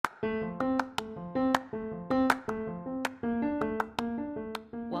Welcome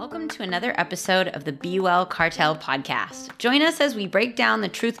to another episode of the Be Well Cartel podcast. Join us as we break down the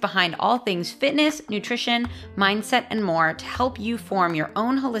truth behind all things fitness, nutrition, mindset, and more to help you form your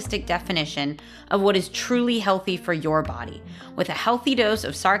own holistic definition of what is truly healthy for your body, with a healthy dose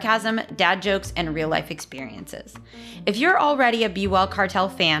of sarcasm, dad jokes, and real-life experiences. If you're already a Be Well Cartel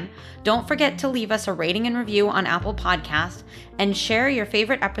fan, don't forget to leave us a rating and review on Apple Podcasts and share your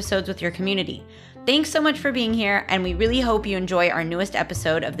favorite episodes with your community. Thanks so much for being here, and we really hope you enjoy our newest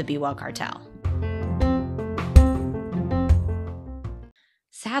episode of the Be Well Cartel.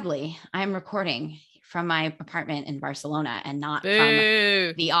 Sadly, I'm recording from my apartment in Barcelona and not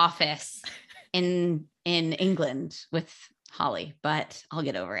from the office in England with Holly, but I'll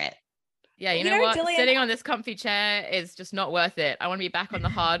get over it. Yeah, you know what? Jillian, sitting on this comfy chair is just not worth it. I want to be back on the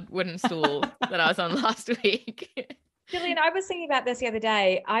hard wooden stool that I was on last week. Jillian, I was thinking about this the other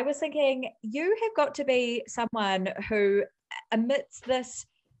day. I was thinking you have got to be someone who, amidst this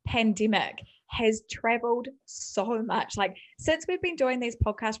pandemic, has traveled so much. Like, since we've been doing these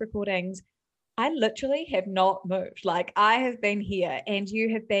podcast recordings, I literally have not moved. Like, I have been here, and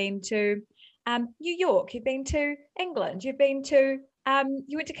you have been to New York, you've been to England, you've been to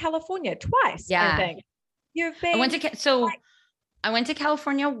you went to California twice. Yeah, I think you've been. I went to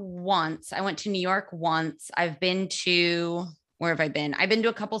California once. I went to New York once. Where have I been? I've been to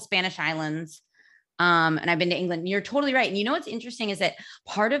a couple Spanish islands. And I've been to England. You're totally right. And you know, what's interesting is that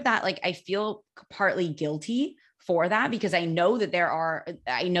part of that, like, I feel partly guilty for that because I know that there are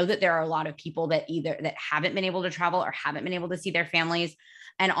a lot of people that haven't been able to travel or haven't been able to see their families.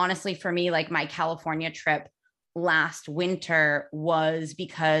 And honestly, for me, like, my California trip last winter was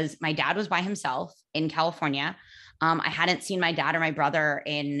because my dad was by himself in California. I hadn't seen my dad or my brother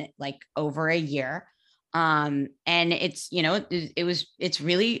in like over a year. And it's, you know, it's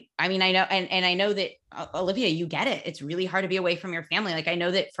really, I mean, I know, and I know that Olivia, you get it. It's really hard to be away from your family. Like, I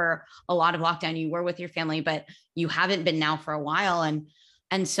know that for a lot of lockdown, you were with your family, but you haven't been now for a while.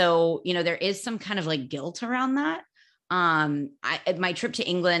 And so, you know, there is some kind of like guilt around that. My trip to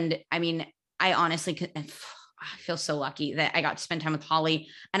England, I mean, I honestly I feel so lucky that I got to spend time with Holly.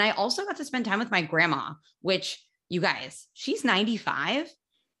 And I also got to spend time with my grandma, which, you guys, she's 95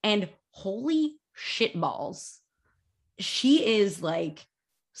 and holy shit balls. She is like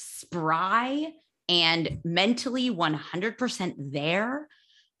spry and mentally 100% there.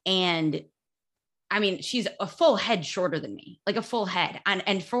 And I mean, she's a full head shorter than me, like a full head.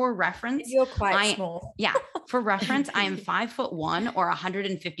 And for reference, you're quite small. Yeah. For reference, I am 5'1" or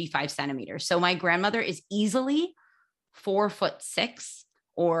 155 centimeters. So my grandmother is easily 4'6"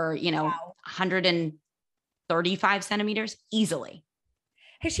 or, you know, wow, 135 centimeters easily.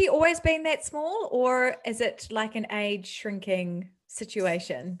 Has she always been that small, or is it like an age shrinking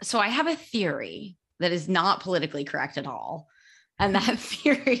situation? So I have a theory that is not politically correct at all. And that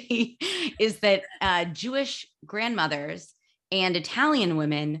theory is that Jewish grandmothers and Italian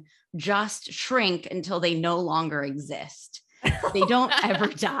women just shrink until they no longer exist. They don't ever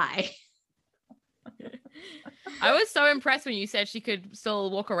die. I was so impressed when you said she could still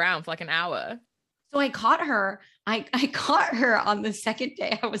walk around for like an hour. So I caught her. I caught her on the second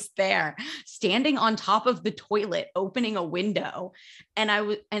day I was there, standing on top of the toilet, opening a window. And I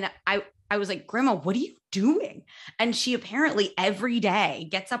was like, Grandma, what are you doing? And she apparently every day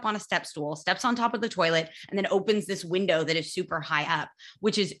gets up on a step stool, steps on top of the toilet, and then opens this window that is super high up,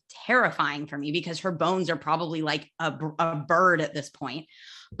 which is terrifying for me because her bones are probably like a bird at this point.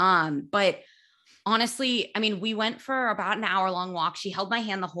 But honestly, I mean, we went for about an hour-long walk. She held my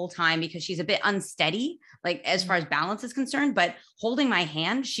hand the whole time because she's a bit unsteady, like as far as balance is concerned, but holding my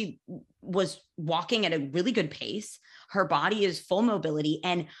hand, she was walking at a really good pace. Her body is full mobility.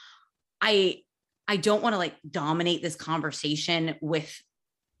 And I don't want to like dominate this conversation with,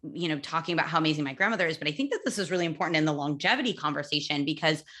 you know, talking about how amazing my grandmother is, but I think that this is really important in the longevity conversation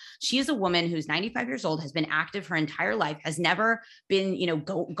because she is a woman who's 95 years old, has been active her entire life, has never been, you know,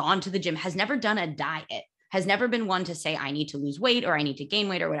 gone to the gym, has never done a diet, has never been one to say, I need to lose weight or I need to gain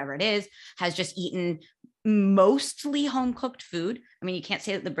weight or whatever it is, has just eaten mostly home cooked food. I mean, you can't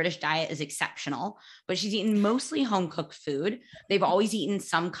say that the British diet is exceptional, but she's eaten mostly home cooked food. They've always eaten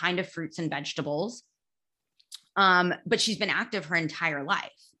some kind of fruits and vegetables. But she's been active her entire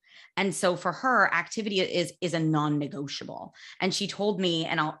life. And so for her, activity is a non-negotiable. And she told me,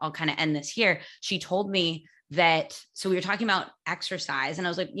 and I'll kind of end this here. She told me so we were talking about exercise, and I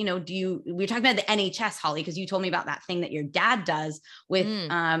was like, we were talking about the NHS, Holly, because you told me about that thing that your and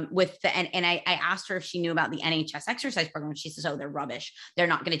I asked her if she knew about the NHS exercise program. She says, oh, they're rubbish. They're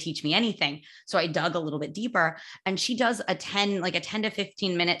not going to teach me anything. So I dug a little bit deeper, and she does a 10 to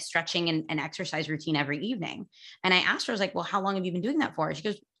 15 minute stretching and exercise routine every evening. And I asked her, I was like, well, how long have you been doing that for? She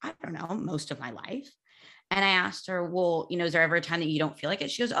goes, I don't know, most of my life. And I asked her, well, is there ever a time that you don't feel like it?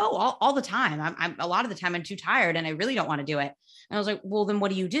 She goes, oh, all the time. I'm a lot of the time I'm too tired and I really don't want to do it. And I was like, well, then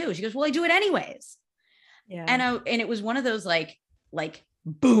what do you do? She goes, well, I do it anyways. Yeah. And it was one of those like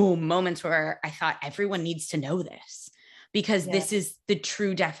boom moments where I thought everyone needs to know this, because this is the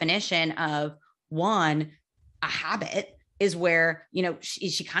true definition of one, a habit is where,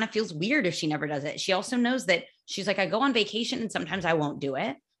 she kind of feels weird if she never does it. She also knows that she's like, I go on vacation and sometimes I won't do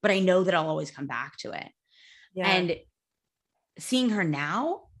it, but I know that I'll always come back to it. Yeah. And seeing her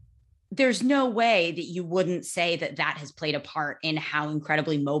now, there's no way that you wouldn't say that has played a part in how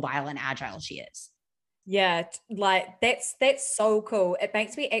incredibly mobile and agile she is. Yeah. Like that's so cool. It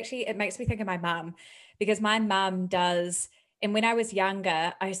makes me think of my mom, because my mom does. And when I was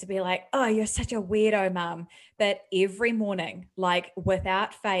younger, I used to be like, oh, you're such a weirdo, mom. But every morning, like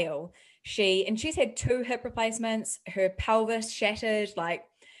without fail, she's had 2 hip replacements, her pelvis shattered, like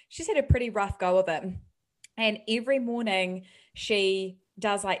she's had a pretty rough go of it. And every morning she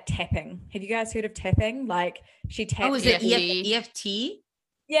does like tapping. Have you guys heard of tapping? Like she taps. Oh, is it EFT?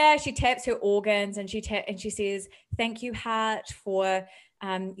 Yeah, she taps her organs and she says, thank you, heart, for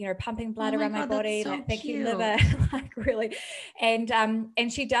pumping blood around my body. So like, thank cute. you, liver. Like really. And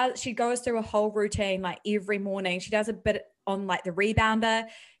she goes through a whole routine like every morning. She does a bit on like the rebounder.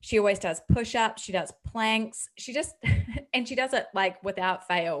 She always does push-ups. She does planks. And she does it like without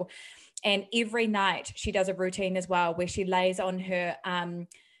fail. And every night she does a routine as well, where she lays on her,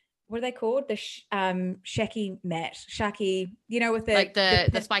 what are they called? The Shaki mat, with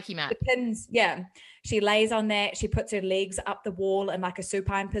the spiky mat, the pins. Yeah. She lays on that. She puts her legs up the wall in like a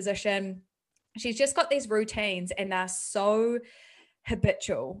supine position. She's just got these routines and they're so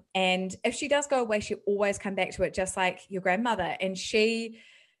habitual. And if she does go away, she always come back to it, just like your grandmother. And she's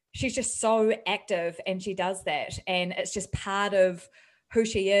just so active and she does that. And it's just part of who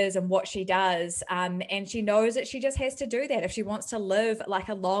she is and what she does. And she knows that she just has to do that if she wants to live like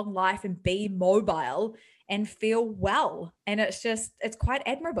a long life and be mobile and feel well. And it's quite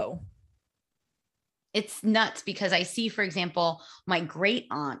admirable. It's nuts, because I see, for example, my great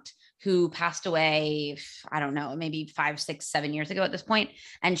aunt who passed away, I don't know, maybe 5, 6, 7 years ago at this point.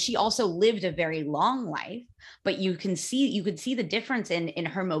 And she also lived a very long life, but you could see the difference in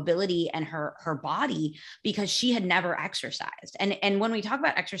her mobility and her body, because she had never exercised. And when we talk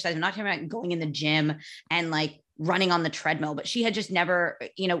about exercise, I'm not talking about going in the gym and like running on the treadmill, but she had just never,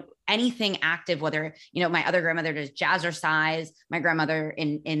 anything active, whether, my other grandmother does jazzercise. My grandmother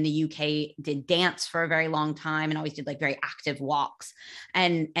in the UK did dance for a very long time and always did like very active walks.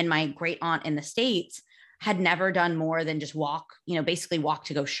 And my great aunt in the States had never done more than just walk, basically walk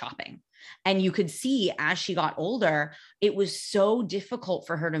to go shopping. And you could see as she got older, it was so difficult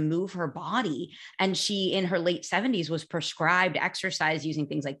for her to move her body. And she, in her late 70s, was prescribed exercise using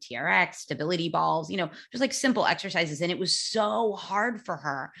things like TRX, stability balls, just like simple exercises. And it was so hard for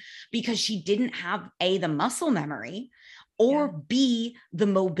her because she didn't have the muscle memory, or B, the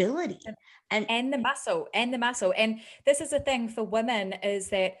mobility and the muscle. And this is the thing for women, is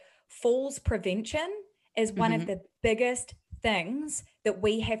that falls prevention is one of the biggest things that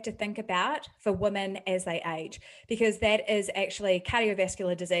we have to think about for women as they age, because that is actually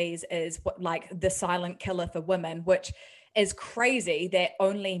cardiovascular disease is what, like the silent killer for women, which is crazy that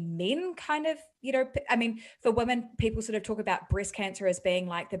only men kind of, for women, people sort of talk about breast cancer as being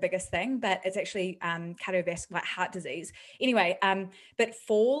like the biggest thing, but it's actually cardiovascular, like heart disease. Anyway, but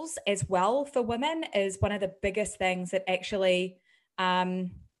falls as well for women is one of the biggest things that actually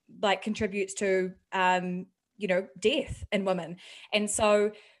contributes to death in women. And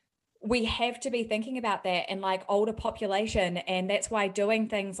so we have to be thinking about that in like older population. And that's why doing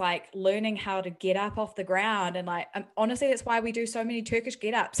things like learning how to get up off the ground, and like, honestly, that's why we do so many Turkish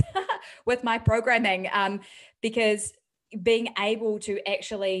get ups with my programming, because being able to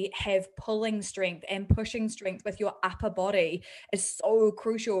actually have pulling strength and pushing strength with your upper body is so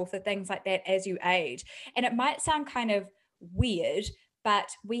crucial for things like that as you age. And it might sound kind of weird,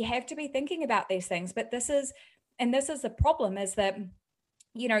 but we have to be thinking about these things. But this is the problem, is that,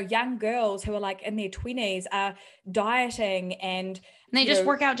 young girls who are like in their 20s are dieting and they just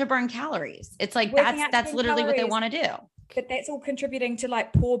work out to burn calories. It's like, that's literally what they want to do. But that's all contributing to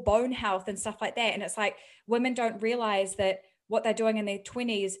like poor bone health and stuff like that. And it's like, women don't realize that what they're doing in their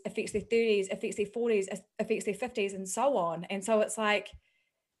 20s affects their 30s, affects their 40s, affects their 50s, and so on. And so it's like,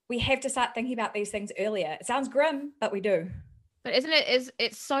 we have to start thinking about these things earlier. It sounds grim, but we do. But isn't it,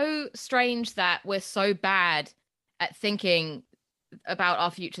 it's so strange that we're so bad at thinking about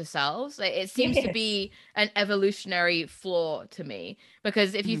our future selves. It seems to be an evolutionary flaw to me,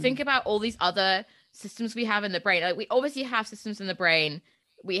 because if you think about all these other systems we have in the brain, like we obviously have systems in the brain,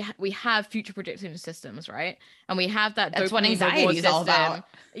 we have future prediction systems, right? And we have that's what anxiety is all about.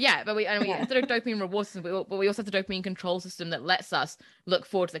 Yeah, but we have the dopamine reward system, but we also have the dopamine control system that lets us look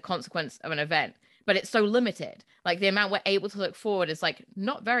forward to the consequence of an event. But it's so limited. Like the amount we're able to look forward is like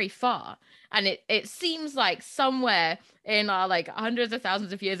not very far. And it seems like somewhere in our like hundreds of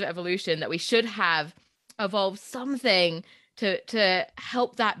thousands of years of evolution that we should have evolved something to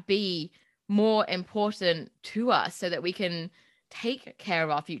help that be more important to us, so that we can take care of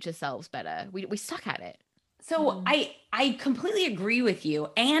our future selves better. We suck at it. So I completely agree with you.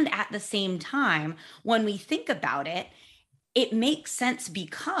 And at the same time, when we think about it, it makes sense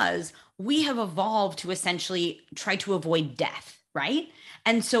because we have evolved to essentially try to avoid death, right?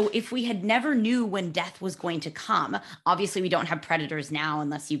 And so if we had never knew when death was going to come, obviously we don't have predators now,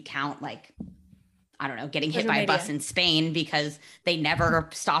 unless you count like, I don't know, getting hit by a bus in Spain, because they never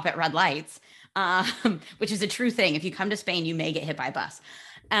stop at red lights, which is a true thing. If you come to Spain, you may get hit by a bus.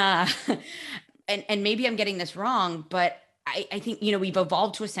 And maybe I'm getting this wrong, but I think, you know, we've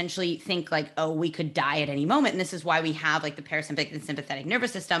evolved to essentially think like, oh, we could die at any moment. And this is why we have like the parasympathetic and sympathetic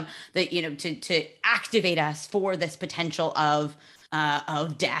nervous system that, you know, to activate us for this potential of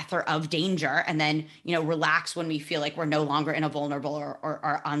death or of danger, and then, you know, relax when we feel like we're no longer in a vulnerable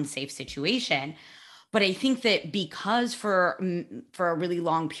or unsafe situation. But I think that because for a really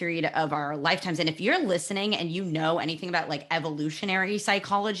long period of our lifetimes, and if you're listening and you know anything about like evolutionary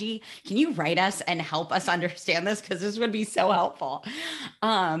psychology, can you write us and help us understand this? Because this would be so helpful.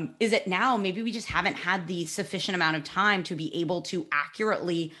 Is it now maybe we just haven't had the sufficient amount of time to be able to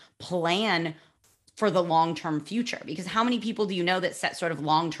accurately plan for the long-term future? Because how many people do you know that set sort of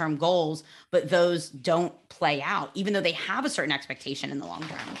long-term goals, but those don't play out, even though they have a certain expectation in the long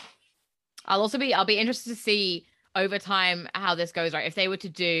term? I'll be interested to see over time how this goes, right? If they were to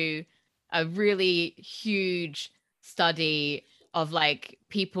do a really huge study of like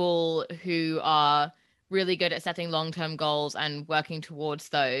people who are really good at setting long-term goals and working towards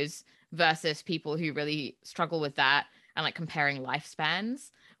those versus people who really struggle with that, and like comparing lifespans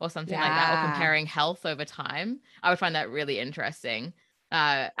or something like that, or comparing health over time, I would find that really interesting.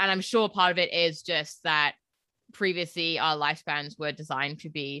 And I'm sure part of it is just that previously our lifespans were designed to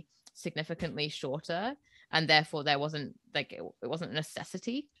be significantly shorter, and therefore there wasn't like it wasn't a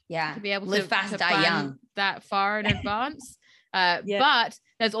necessity to be able live to fast, to die plan young that far in advance. But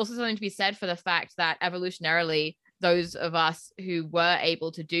there's also something to be said for the fact that evolutionarily those of us who were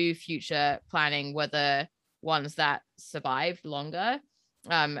able to do future planning were the ones that survived longer,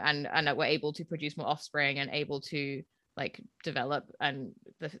 and that were able to produce more offspring and able to like develop and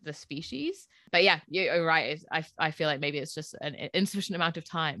the species. But yeah, you're right. I feel like maybe it's just an insufficient amount of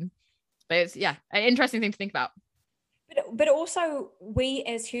time. But it's an interesting thing to think about. But also, we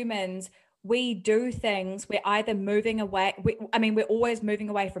as humans, we do things. We're either moving away. We're always moving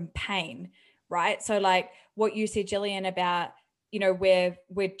away from pain, right? So, like what you said, Gillian, about, you know, we're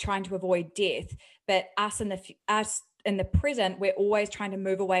trying to avoid death, but us in the present, we're always trying to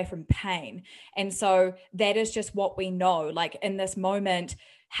move away from pain. And so that is just what we know. Like in this moment,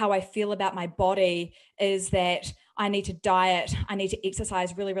 how I feel about my body is that I need to diet, I need to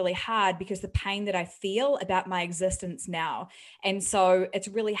exercise really, really hard because the pain that I feel about my existence now. And so it's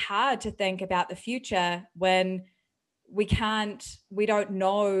really hard to think about the future when we don't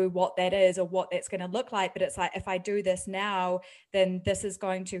know what that is or what that's going to look like. But it's like, if I do this now, then this is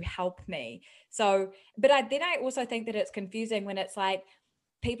going to help me. So, but then I also think that it's confusing when it's like,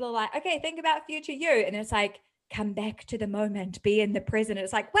 people are like, okay, think about future you. And it's like, come back to the moment, be in the present.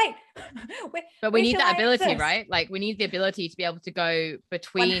 It's like, wait, but we need that ability, right? Like we need the ability to be able to go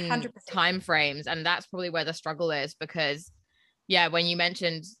between 100%. Time frames. And that's probably where the struggle is, because when you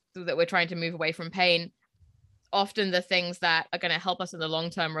mentioned that we're trying to move away from pain, often the things that are going to help us in the long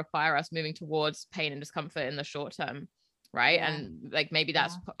term require us moving towards pain and discomfort in the short term, right? And like maybe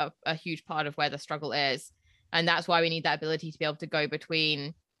that's a huge part of where the struggle is. And that's why we need that ability to be able to go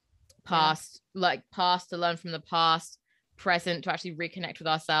between past to learn from the past, present to actually reconnect with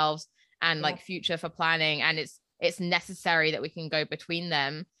ourselves, and like future for planning. And it's necessary that we can go between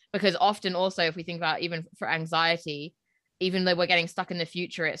them, because often also if we think about even for anxiety, even though we're getting stuck in the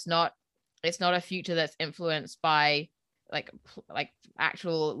future, it's not a future that's influenced by like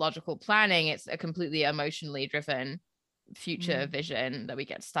actual logical planning. It's a completely emotionally driven future vision that we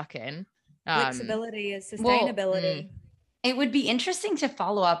get stuck in. Flexibility is sustainability. It would be interesting to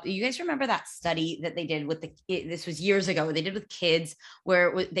follow up. You guys remember that study that they did with this was years ago, they did with kids,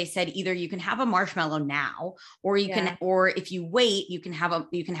 where they said either you can have a marshmallow now, or you can, or if you wait, you can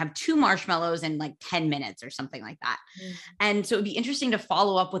have 2 marshmallows in like 10 minutes or something like that. And so it'd be interesting to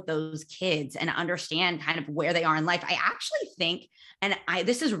follow up with those kids and understand kind of where they are in life. I actually think, and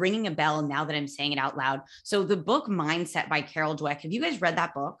this is ringing a bell now that I'm saying it out loud. So the book Mindset by Carol Dweck, have you guys read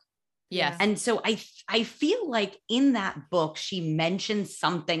that book? Yes. And so I feel like in that book, she mentioned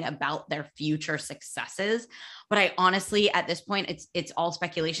something about their future successes, but I honestly, at this point, it's all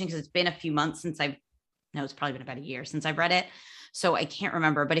speculation because it's been a few months since it's probably been about a year since I've read it. So I can't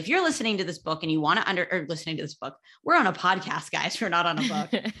remember, but if you're listening to this book and you want to listening to this book, we're on a podcast, guys. We're not on a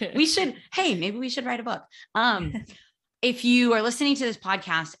book. Maybe we should write a book. If you are listening to this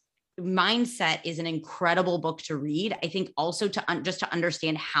podcast, Mindset is an incredible book to read. I think also just to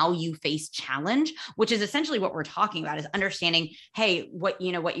understand how you face challenge, which is essentially what we're talking about, is understanding, hey, what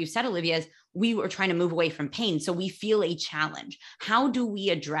you said, Olivia, is we were trying to move away from pain. So we feel a challenge. How do we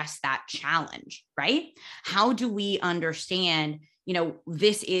address that challenge, right? How do we understand,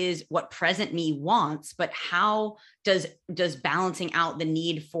 this is what present me wants, but how does balancing out the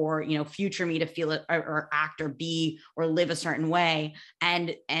need for, future me to feel it or act or be or live a certain way,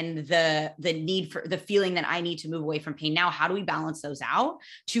 and the need for the feeling that I need to move away from pain now, how do we balance those out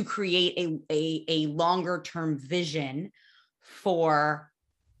to create a longer term vision for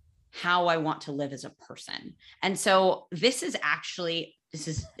how I want to live as a person? And so this is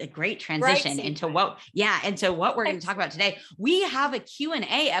a great transition into what we're going to talk about today. We have a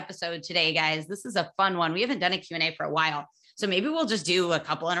Q&A episode today, guys. This is a fun one. We haven't done a Q&A for a while, so maybe we'll just do a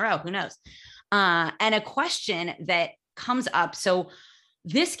couple in a row. Who knows? And a question that comes up. So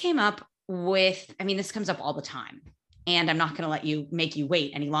this came up this comes up all the time, and I'm not going to make you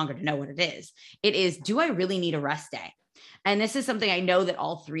wait any longer to know what it is. It is, do I really need a rest day? And this is something I know that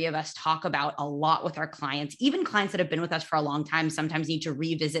all 3 of us talk about a lot with our clients. Even clients that have been with us for a long time sometimes need to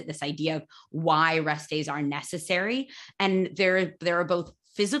revisit this idea of why rest days are necessary. And there are both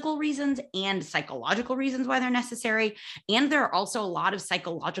physical reasons and psychological reasons why they're necessary. And there are also a lot of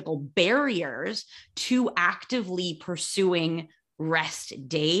psychological barriers to actively pursuing rest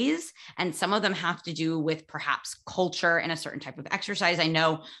days. And some of them have to do with perhaps culture and a certain type of exercise. I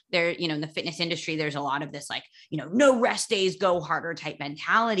know there, in the fitness industry, there's a lot of this no rest days, go harder type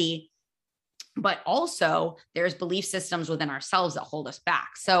mentality. But also there's belief systems within ourselves that hold us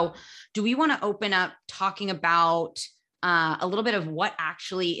back. So do we want to open up talking about a little bit of what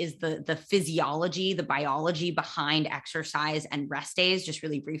actually is the physiology, the biology behind exercise and rest days, just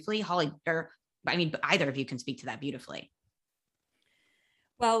really briefly? Holly, either of you can speak to that beautifully.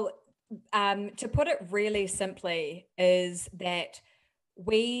 Well, to put it really simply, is that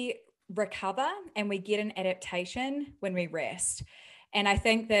we recover and we get an adaptation when we rest. And I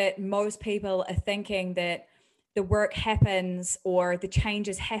think that most people are thinking that the work happens or the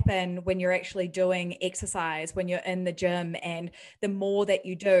changes happen when you're actually doing exercise, when you're in the gym, and the more that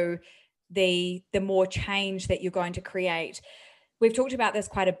you do, the more change that you're going to create. We've talked about this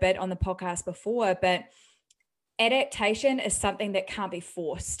quite a bit on the podcast before, but adaptation is something that can't be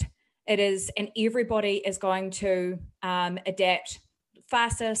forced. It is, and everybody is going to adapt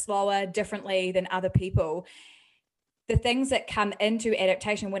faster, slower, differently than other people. The things that come into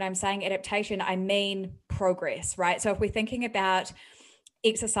adaptation, when I'm saying adaptation, I mean progress, right? So if we're thinking about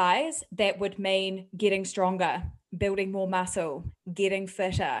exercise, that would mean getting stronger, building more muscle, getting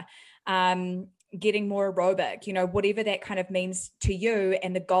fitter, getting more aerobic, whatever that kind of means to you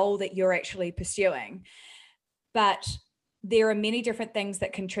and the goal that you're actually pursuing. But there are many different things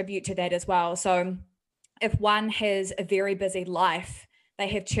that contribute to that as well. So if one has a very busy life, they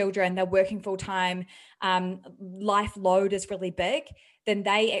have children, they're working full time, life load is really big, then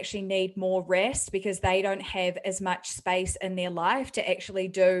they actually need more rest because they don't have as much space in their life to actually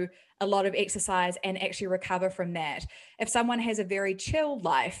do a lot of exercise and actually recover from that. If someone has a very chill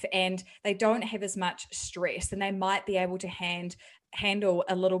life and they don't have as much stress, then they might be able to handle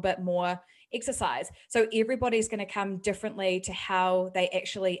a little bit more exercise. So everybody's going to come differently to how they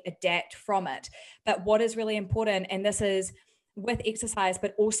actually adapt from it. But what is really important, and this is with exercise,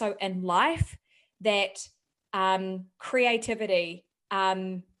 but also in life, that creativity,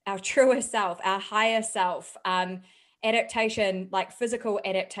 our truer self, our higher self, adaptation, like physical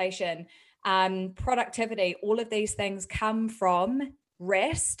adaptation, productivity, all of these things come from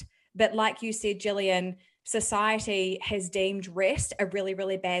rest. But like you said, Jillian, society has deemed rest a really,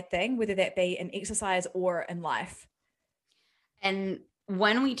 really bad thing, whether that be in exercise or in life. And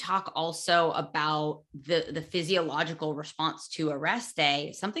when we talk also about the physiological response to a rest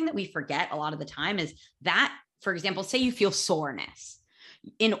day, something that we forget a lot of the time is that, for example, say you feel soreness.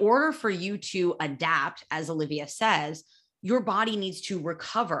 In order for you to adapt, as Olivia says, your body needs to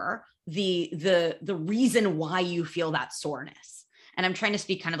recover the reason why you feel that soreness. And I'm trying to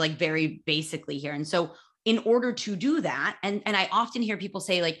speak kind of like very basically here. And so in order to do that, and I often hear people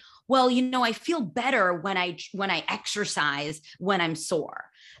say like, well, I feel better when I exercise when I'm sore.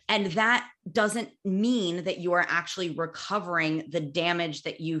 And that doesn't mean that you are actually recovering the damage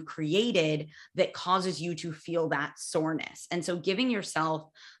that you've created that causes you to feel that soreness. And so giving yourself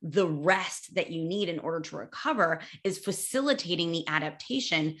the rest that you need in order to recover is facilitating the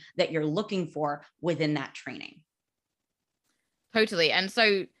adaptation that you're looking for within that training. Totally. And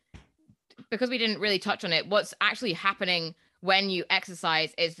so because we didn't really touch on it, what's actually happening when you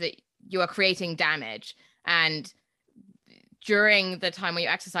exercise is that you are creating damage. And during the time when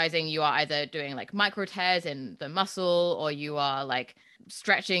you're exercising, you are either doing like micro tears in the muscle, or you are like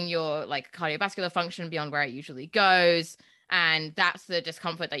stretching your like cardiovascular function beyond where it usually goes. And that's the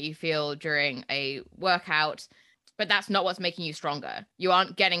discomfort that you feel during a workout. But that's not what's making you stronger. You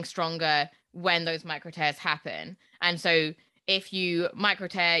aren't getting stronger when those micro tears happen. And so if you micro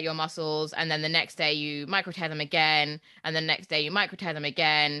tear your muscles and then the next day you micro tear them again, and the next day you micro tear them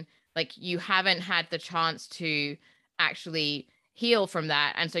again, like you haven't had the chance to actually heal from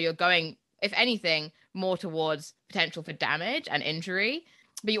that. And so you're going, if anything, more towards potential for damage and injury,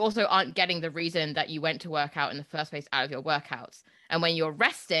 but you also aren't getting the reason that you went to work out in the first place out of your workouts. And when you're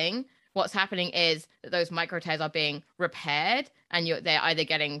resting, what's happening is that those micro tears are being repaired, and they're either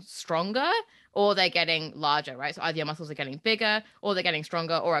getting stronger or they're getting larger, right? So either your muscles are getting bigger or they're getting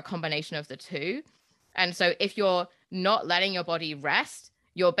stronger, or a combination of the two. And so if you're not letting your body rest,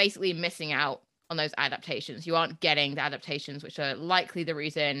 you're basically missing out on those adaptations. You aren't getting the adaptations, which are likely the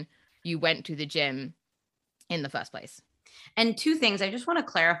reason you went to the gym in the first place. And two things I just want to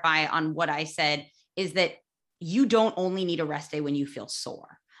clarify on what I said is that you don't only need a rest day when you feel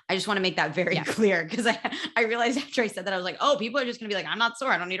sore. I just want to make that very clear, because I realized after I said that, I was like, oh, people are just going to be like, I'm not sore,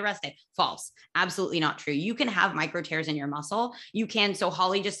 I don't need a rest day. False. Absolutely not true. You can have micro tears in your muscle. You can. So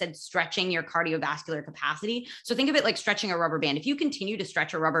Holly just said stretching your cardiovascular capacity. So think of it like stretching a rubber band. If you continue to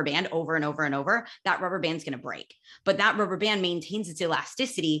stretch a rubber band over and over and over, that rubber band's going to break. But that rubber band maintains its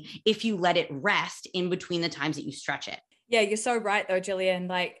elasticity if you let it rest in between the times that you stretch it. Yeah, you're so right though, Jillian.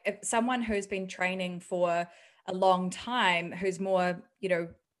 Like if someone who's been training for a long time, who's more,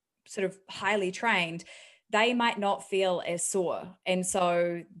 sort of highly trained, they might not feel as sore. And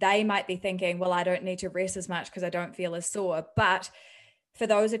so they might be thinking, well, I don't need to rest as much because I don't feel as sore. But for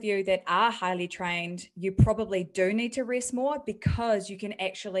those of you that are highly trained, you probably do need to rest more, because you can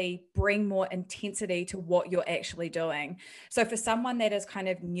actually bring more intensity to what you're actually doing. So for someone that is kind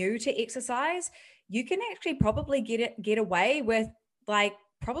of new to exercise, you can actually probably get away with like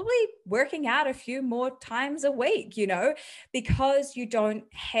probably working out a few more times a week, because you don't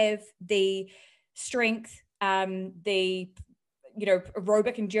have the strength, the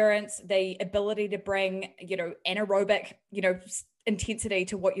aerobic endurance, the ability to bring, anaerobic, intensity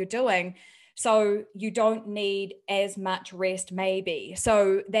to what you're doing. So you don't need as much rest maybe.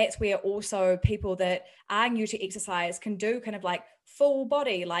 So that's where also people that are new to exercise can do kind of like full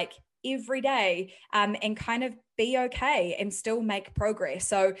body, like every day, and kind of be okay and still make progress.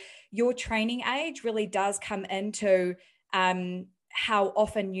 So your training age really does come into how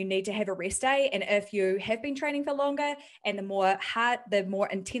often you need to have a rest day. And if you have been training for longer, and the more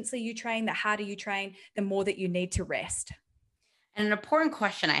intensely you train, the harder you train, the more that you need to rest. And an important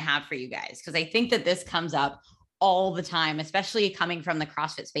question I have for you guys, because I think that this comes up all the time, especially coming from the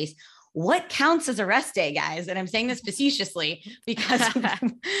CrossFit space. What counts as a rest day, guys? And I'm saying this facetiously because I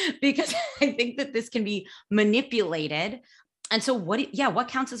think that this can be manipulated. And so what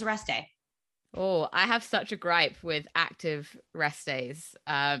counts as a rest day? Oh, I have such a gripe with active rest days.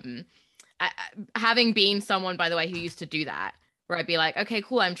 Having been someone, by the way, who used to do that, where I'd be like, okay,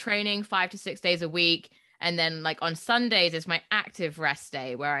 cool, I'm training 5 to 6 days a week. And then like on Sundays is my active rest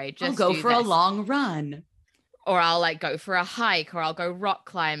day, where I just go for a long run. Or I'll like go for a hike, or I'll go rock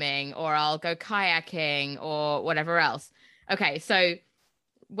climbing, or I'll go kayaking, or whatever else. Okay, so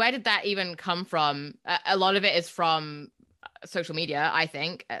where did that even come from? A lot of it is from social media, I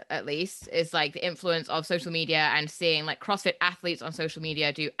think, at least, is like the influence of social media and seeing like CrossFit athletes on social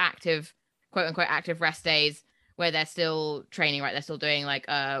media do active, quote unquote, active rest days where they're still training, right? They're still doing like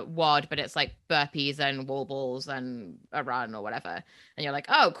a WOD, but it's like burpees and wall balls and a run or whatever. And you're like,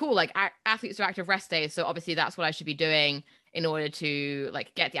 oh, cool. Like athletes do active rest days. So obviously that's what I should be doing in order to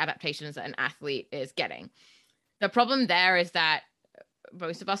like get the adaptations that an athlete is getting. The problem there is that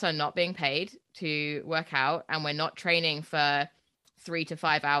most of us are not being paid to work out, and we're not training for 3 to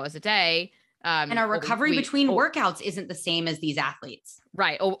 5 hours a day. And our recovery between workouts isn't the same as these athletes.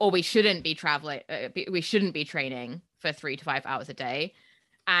 Right. Or we shouldn't be traveling. We shouldn't be training for 3 to 5 hours a day.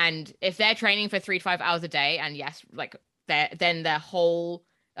 And if they're training for 3 to 5 hours a day, and yes, like then their whole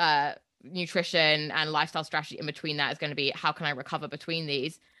nutrition and lifestyle strategy in between that is going to be, how can I recover between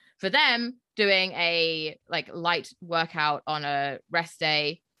these? For them, doing a like light workout on a rest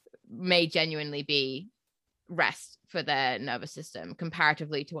day may genuinely be rest for their nervous system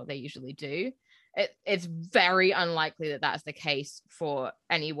comparatively to what they usually do. It's very unlikely that that's the case for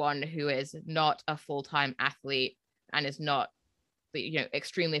anyone who is not a full-time athlete and is not,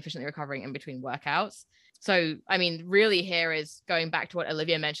 extremely efficiently recovering in between workouts. So, I mean, really here is going back to what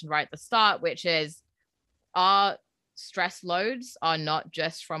Olivia mentioned right at the start, which is our stress loads are not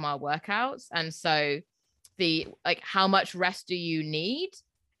just from our workouts. And so how much rest do you need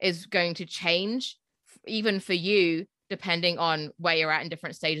is going to change even for you, depending on where you're at in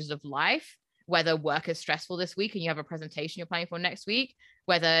different stages of life, whether work is stressful this week and you have a presentation you're planning for next week,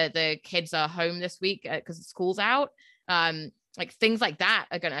 whether the kids are home this week because school's out, things like that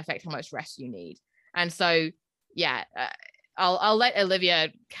are going to affect how much rest you need. And so, I'll let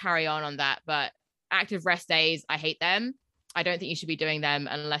Olivia carry on that, but active rest days, I hate them. I don't think you should be doing them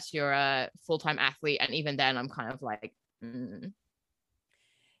unless you're a full-time athlete. And even then I'm kind of like,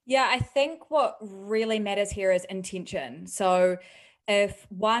 Yeah, I think what really matters here is intention. So if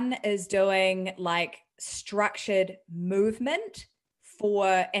one is doing like structured movement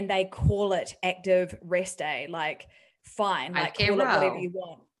and they call it active rest day, like fine, like call it whatever you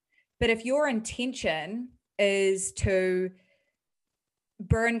want. But if your intention is to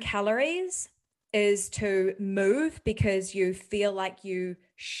burn calories, is to move because you feel like you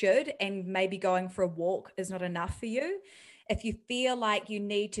should, and maybe going for a walk is not enough for you, if you feel like you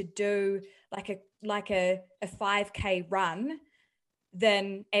need to do like a 5K run,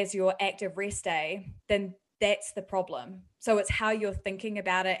 then as your active rest day, then that's the problem. So it's how you're thinking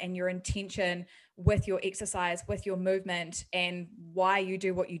about it and your intention with your exercise, with your movement, and why you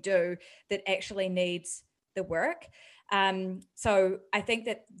do what you do that actually needs the work. So I think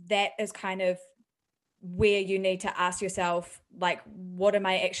that is kind of where you need to ask yourself, like, what am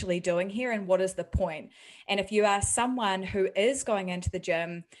I actually doing here and what is the point? And if you are someone who is going into the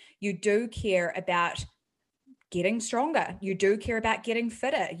gym, you do care about getting stronger. You do care about getting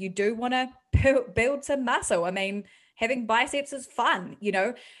fitter. You do want to build some muscle. I mean, having biceps is fun,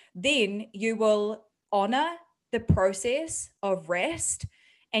 then you will honor the process of rest,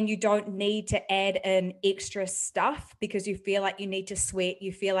 and you don't need to add in extra stuff because you feel like you need to sweat.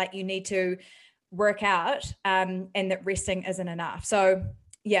 You feel like you need to work out and that resting isn't enough. So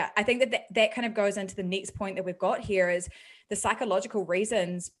yeah, I think that kind of goes into the next point that we've got here is the psychological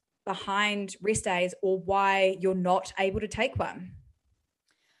reasons behind rest days or why you're not able to take one.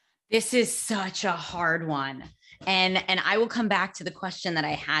 This is such a hard one. And I will come back to the question that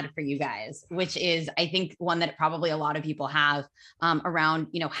I had for you guys, which is, I think, one that probably a lot of people have around,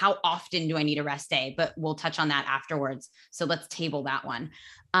 how often do I need a rest day? But we'll touch on that afterwards. So let's table that one.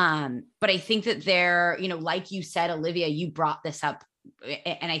 But I think that there, like you said, Olivia, you brought this up.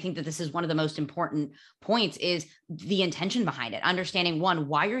 And I think that this is one of the most important points is the intention behind it. Understanding, one,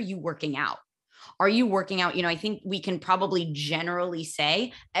 why are you working out? Are you working out? I think we can probably generally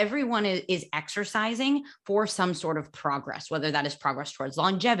say everyone is exercising for some sort of progress, whether that is progress towards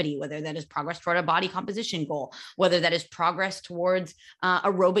longevity, whether that is progress toward a body composition goal, whether that is progress towards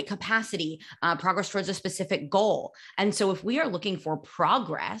aerobic capacity, progress towards a specific goal. And so if we are looking for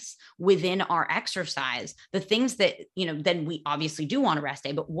progress within our exercise, the things that, then we obviously do want a rest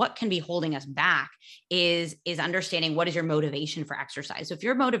day, but what can be holding us back is understanding what is your motivation for exercise. So if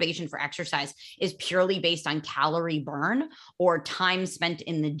your motivation for exercise is purely based on calorie burn or time spent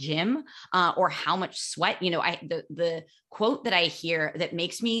in the gym or how much sweat, the quote that I hear that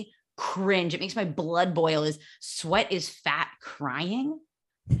makes me cringe, it makes my blood boil, is sweat is fat crying.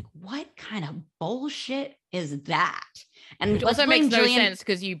 What kind of bullshit is that? And it also makes no sense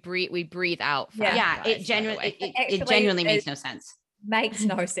because we breathe out. Yeah, it genuinely makes no sense. Makes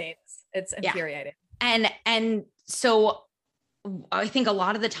no sense. It's infuriating. Yeah. And so I think a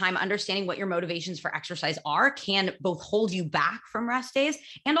lot of the time understanding what your motivations for exercise are can both hold you back from rest days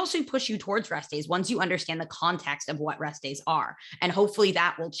and also push you towards rest days once you understand the context of what rest days are. And hopefully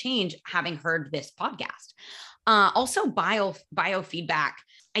that will change having heard this podcast. Also biofeedback.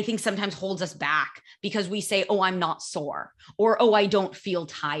 I think sometimes holds us back because we say, oh, I'm not sore, or, oh, I don't feel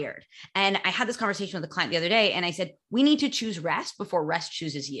tired. And I had this conversation with a client the other day, and I said, we need to choose rest before rest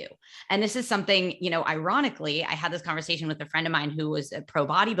chooses you. And this is something, ironically, I had this conversation with a friend of mine who was a pro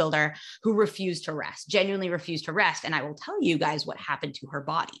bodybuilder who refused to rest, genuinely refused to rest. And I will tell you guys what happened to her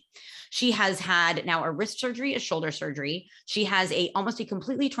body. She has had now a wrist surgery, a shoulder surgery. She has almost a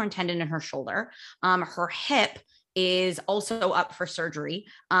completely torn tendon in her shoulder. Her hip is also up for surgery.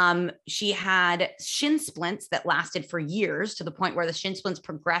 She had shin splints that lasted for years, to the point where the shin splints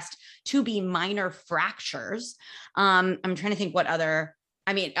progressed to be minor fractures. I'm trying to think what other,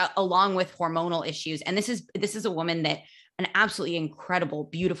 along with hormonal issues. And this is a woman that, an absolutely incredible,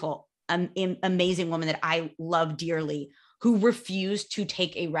 beautiful, amazing woman that I love dearly, who refused to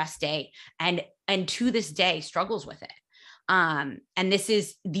take a rest day and to this day struggles with it. And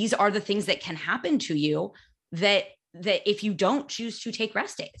these are the things that can happen to you that if you don't choose to take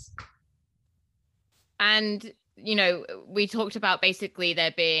rest days. And, we talked about basically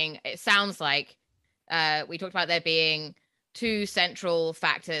there being, it sounds like we talked about there being two central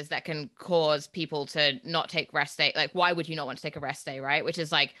factors that can cause people to not take rest day. Like, why would you not want to take a rest day, right? Which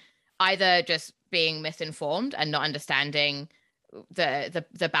is like either just being misinformed and not understanding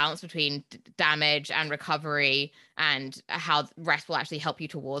the balance between damage and recovery and how rest will actually help you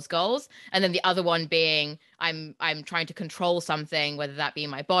towards goals. And then the other one being I'm trying to control something, whether that be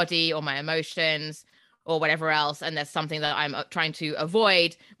my body or my emotions or whatever else, and there's something that I'm trying to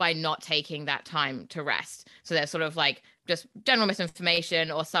avoid by not taking that time to rest. So there's sort of like just general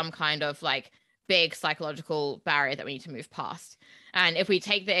misinformation or some kind of like big psychological barrier that we need to move past. And if we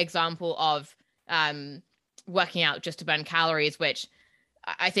take the example of working out just to burn calories, which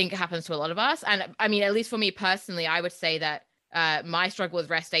I think happens to a lot of us. And at least for me personally, I would say that my struggle with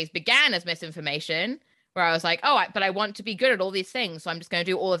rest days began as misinformation, where I was like, but I want to be good at all these things, so I'm just going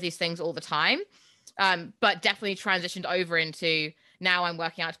to do all of these things all the time. But definitely transitioned over into, now I'm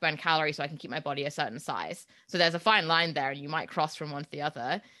working out to burn calories so I can keep my body a certain size. So there's a fine line there, and you might cross from one to the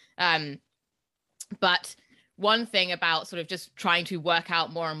other. But one thing about sort of just trying to work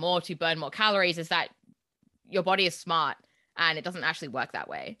out more and more to burn more calories is that your body is smart, and it doesn't actually work that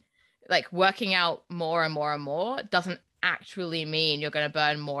way. Like, working out more and more and more doesn't actually mean you're going to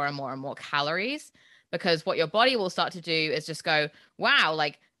burn more and more and more calories, because what your body will start to do is just go, wow,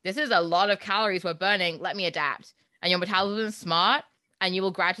 like this is a lot of calories we're burning. Let me adapt. And your metabolism is smart, and you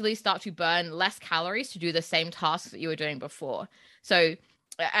will gradually start to burn less calories to do the same tasks that you were doing before. So,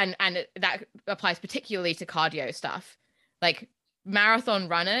 and that applies particularly to cardio stuff. Like, marathon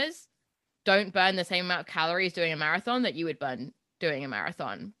runners don't burn the same amount of calories doing a marathon that you would burn doing a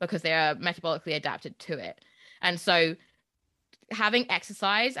marathon, because they are metabolically adapted to it. And so having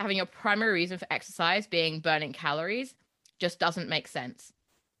your primary reason for exercise being burning calories just doesn't make sense.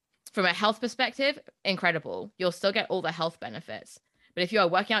 From a health perspective, incredible. You'll still get all the health benefits. But if you are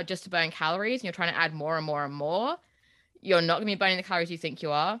working out just to burn calories and you're trying to add more and more and more, you're not going to be burning the calories you think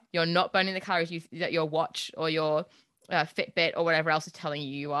you are. You're not burning the calories that your watch or your Fitbit or whatever else is telling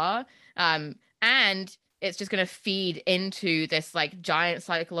you are. And it's just going to feed into this like giant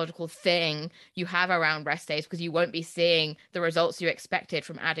psychological thing you have around rest days, because you won't be seeing the results you expected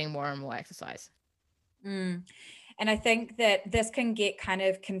from adding more and more exercise. And I think that this can get kind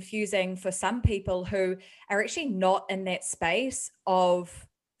of confusing for some people who are actually not in that space of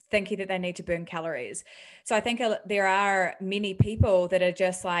thinking that they need to burn calories. So I think there are many people that are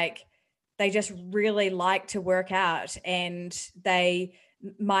just like, they just really like to work out, and they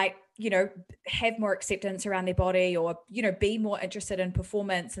might, have more acceptance around their body, or, be more interested in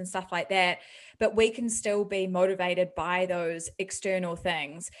performance and stuff like that. But we can still be motivated by those external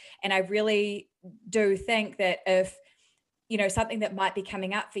things. And I really do think that if, something that might be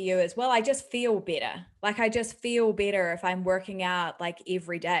coming up for you is, well, I just feel better. Like, I just feel better if I'm working out like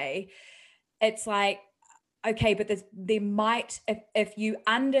every day. It's like, okay, but there might, if you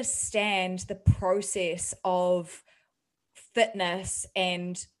understand the process of fitness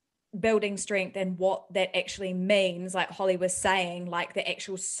and building strength and what that actually means, like Holly was saying, like the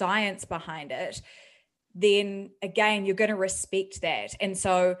actual science behind it, then again, you're going to respect that. And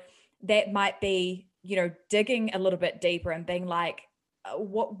so that might be, digging a little bit deeper and being like,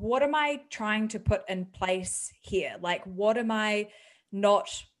 what am I trying to put in place here? Like, what am I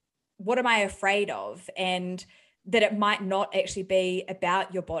afraid of? And that it might not actually be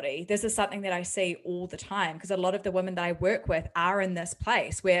about your body. This is something that I see all the time, because a lot of the women that I work with are in this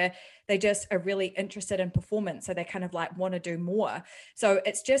place where they just are really interested in performance. So they kind of like want to do more. So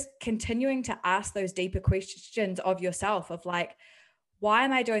it's just continuing to ask those deeper questions of yourself of like, why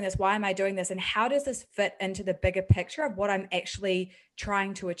am I doing this? Why am I doing this? And how does this fit into the bigger picture of what I'm actually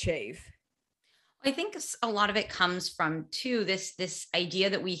trying to achieve? I think a lot of it comes from too this idea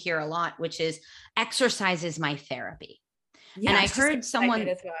that we hear a lot, which is exercise is my therapy. Yeah, and I heard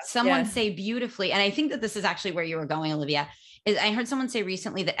someone say beautifully, and I think that this is actually where you were going, Olivia, is I heard someone say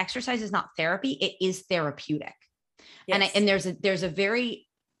recently that exercise is not therapy, it is therapeutic. Yes. And there's a very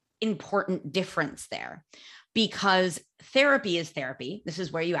important difference there, because therapy is therapy. This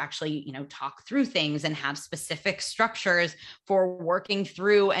is where you actually, talk through things and have specific structures for working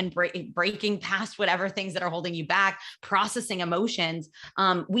through and breaking past whatever things that are holding you back, processing emotions.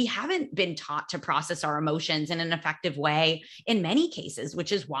 We haven't been taught to process our emotions in an effective way in many cases,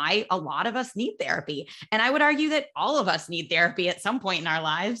 which is why a lot of us need therapy. And I would argue that all of us need therapy at some point in our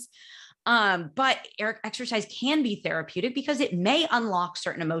lives. But exercise can be therapeutic because it may unlock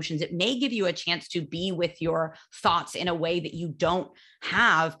certain emotions. It may give you a chance to be with your thoughts in a way that you don't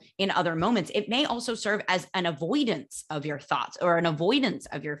have in other moments. It may also serve as an avoidance of your thoughts or an avoidance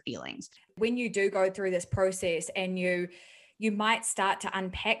of your feelings. When you do go through this process and you might start to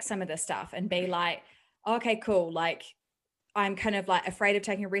unpack some of this stuff and be like, okay, cool. Like, I'm kind of like afraid of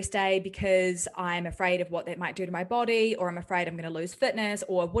taking a rest day because I'm afraid of what that might do to my body, or I'm afraid I'm going to lose fitness,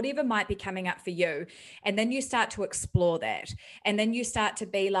 or whatever might be coming up for you. And then you start to explore that. And then you start to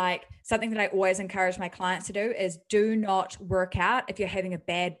be like, something that I always encourage my clients to do is do not work out if you're having a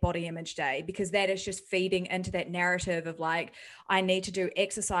bad body image day, because that is just feeding into that narrative of like, I need to do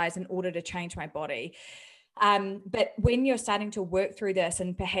exercise in order to change my body. But when you're starting to work through this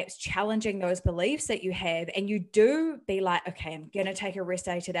and perhaps challenging those beliefs that you have, and you do be like, okay, I'm going to take a rest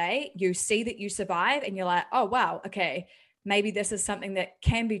day today, you see that you survive and you're like, oh, wow, okay, maybe this is something that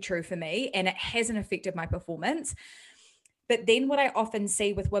can be true for me and it hasn't affected my performance. But then what I often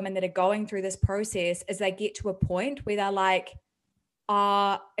see with women that are going through this process is they get to a point where they're like,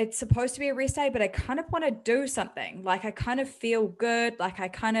 it's supposed to be a rest day, but I kind of want to do something. Like, I kind of feel good. Like,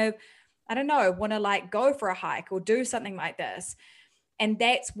 I don't know, want to like go for a hike or do something like this. And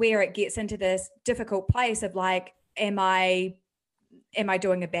that's where it gets into this difficult place of like, am I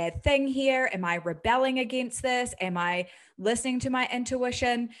doing a bad thing here? Am I rebelling against this? Am I listening to my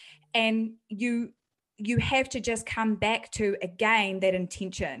intuition? And you have to just come back to, again, that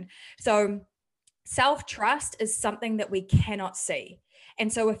intention. So self-trust is something that we cannot see.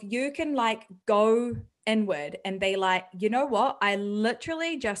 And so if you can like go inward and be like, you know what, I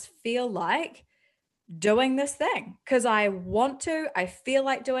literally just feel like doing this thing because I want to, I feel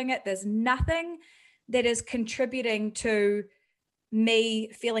like doing it. There's nothing that is contributing to me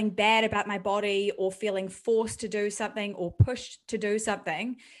feeling bad about my body or feeling forced to do something or pushed to do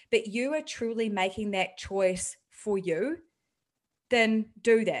something, but you are truly making that choice for you, then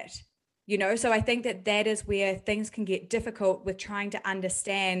do that. So I think that is where things can get difficult with trying to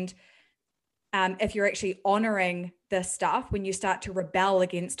understand if you're actually honoring this stuff when you start to rebel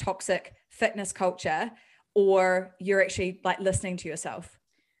against toxic fitness culture, or you're actually like listening to yourself.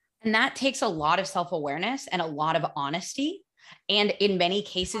 And that takes a lot of self-awareness and a lot of honesty. And in many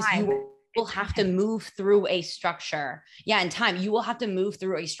cases, you will have to move through a structure. Yeah, in time, you will have to move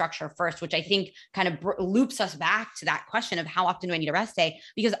through a structure first, which I think kind of loops us back to that question of how often do I need a rest day?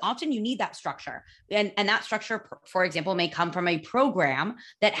 Because often you need that structure. And that structure, for example, may come from a program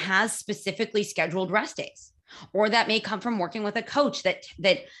that has specifically scheduled rest days, or that may come from working with a coach that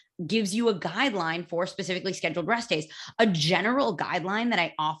gives you a guideline for specifically scheduled rest days. A general guideline that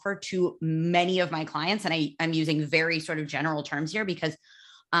I offer to many of my clients, and I'm using very sort of general terms here because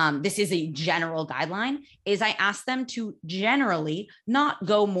this is a general guideline, is I ask them to generally not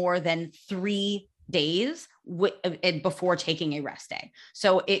go more than 3 days before taking a rest day.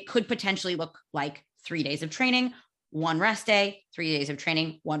 So it could potentially look like 3 days of training, 1 rest day, 3 days of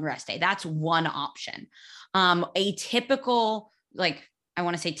training, 1 rest day. That's one option. A typical, like I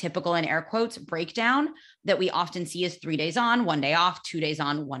want to say typical in air quotes, breakdown that we often see is 3 days on, 1 day off, 2 days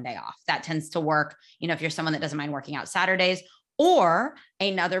on, 1 day off. That tends to work, if you're someone that doesn't mind working out Saturdays. Or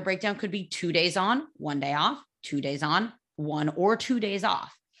another breakdown could be 2 days on, 1 day off, 2 days on, 1 or 2 days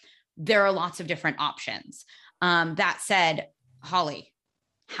off. There are lots of different options. That said, Holly,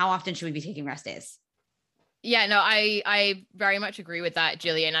 how often should we be taking rest days? Yeah, no, I very much agree with that,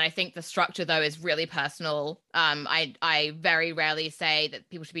 Jillian. I think the structure, though, is really personal. I very rarely say that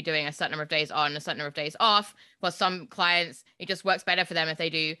people should be doing a certain number of days on, a certain number of days off. For some clients, it just works better for them if they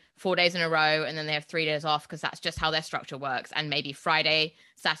do 4 days in a row and then they have 3 days off, because that's just how their structure works. And maybe Friday,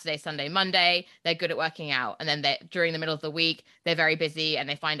 Saturday, Sunday, Monday, they're good at working out. And then during the middle of the week, they're very busy and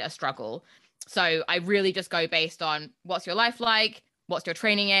they find it a struggle. So I really just go based on what's your life like, what's your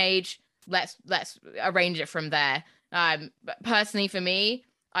training age, let's arrange it from there. But personally for me,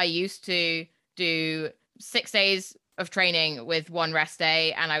 I used to do 6 days of training with one rest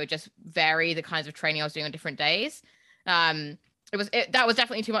day, and I would just vary the kinds of training I was doing on different days. That was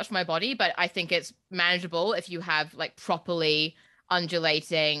definitely too much for my body, but I think it's manageable if you have like properly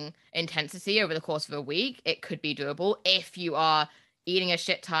undulating intensity over the course of a week. It could be doable if you are eating a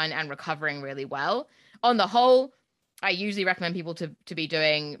shit ton and recovering really well. On the whole, I usually recommend people to be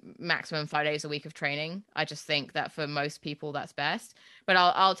doing maximum 5 days a week of training. I just think that for most people that's best. But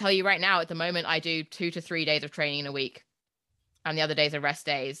I'll tell you right now, at the moment, I do 2 to 3 days of training in a week, and the other days are rest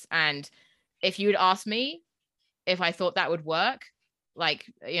days. And if you would ask me if I thought that would work, like,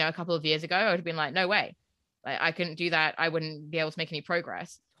 a couple of years ago, I would have been like, no way. I couldn't do that. I wouldn't be able to make any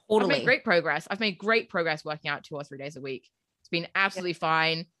progress. Totally. I've made great progress. I've made great progress working out 2 or 3 days a week. It's been absolutely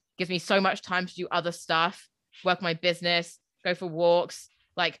fine. Gives me so much time to do other stuff, work my business, go for walks,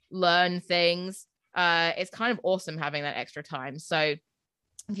 like learn things. It's kind of awesome having that extra time. So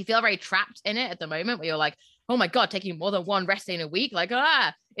if you feel very trapped in it at the moment where you're like, oh my God, taking more than one rest day in a week, like,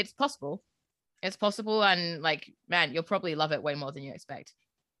 it's possible. It's possible. And like, man, you'll probably love it way more than you expect.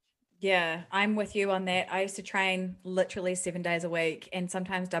 Yeah, I'm with you on that. I used to train literally 7 days a week and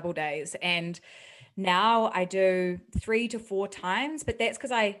sometimes double days. And now I do 3 to 4 times, but that's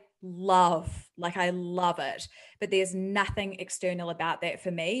because I love it. But there's nothing external about that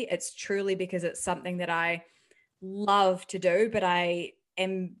for me. It's truly because it's something that I love to do, but I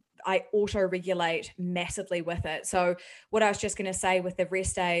auto-regulate massively with it. So what I was just going to say with the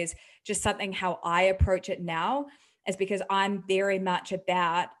rest days, just something how I approach it now is because I'm very much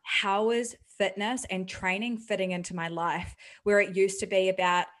about how is fitness and training fitting into my life, where it used to be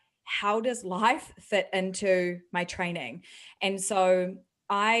about how does life fit into my training. And so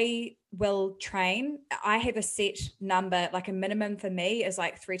I will train. I have a set number, like a minimum for me is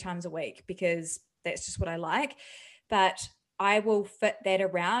like 3 times a week, because that's just what I like. But I will fit that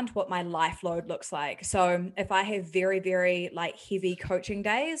around what my life load looks like. So if I have very, very like heavy coaching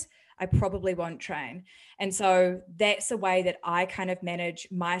days, I probably won't train. And so that's the way that I kind of manage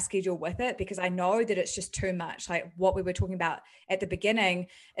my schedule with it, because I know that it's just too much. Like what we were talking about at the beginning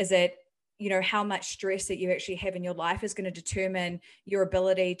is that, how much stress that you actually have in your life is going to determine your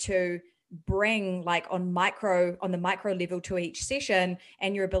ability to bring like on the micro level to each session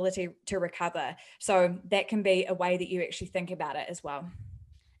and your ability to recover. So that can be a way that you actually think about it as well.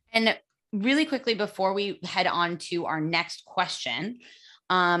 And really quickly, before we head on to our next question,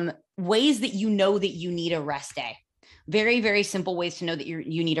 ways that that you need a rest day. Very, very simple ways to know that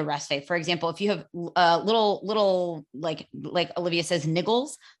you need a rest day. For example, if you have little like Olivia says,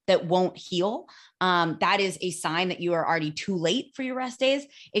 niggles that won't heal, that is a sign that you are already too late for your rest days.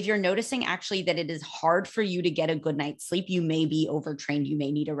 If you're noticing actually that it is hard for you to get a good night's sleep, you may be overtrained. You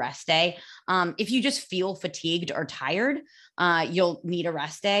may need a rest day. If you just feel fatigued or tired, you'll need a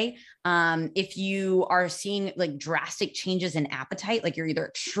rest day. If you are seeing like drastic changes in appetite, like you're either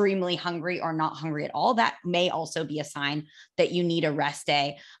extremely hungry or not hungry at all, that may also be a sign that you need a rest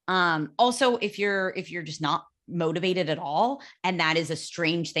day. Also, if you're just not motivated at all, and that is a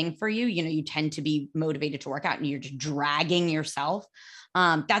strange thing for you, you tend to be motivated to work out and you're just dragging yourself,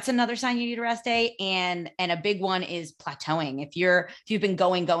 that's another sign you need a rest day. And a big one is plateauing. If you've been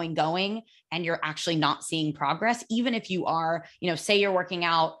going and you're actually not seeing progress, even if you are, say you're working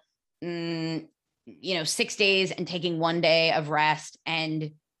out 6 days and taking 1 day of rest,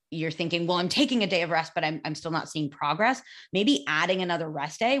 and you're thinking, well, I'm taking a day of rest, but I'm still not seeing progress. Maybe adding another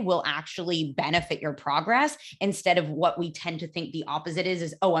rest day will actually benefit your progress, instead of what we tend to think the opposite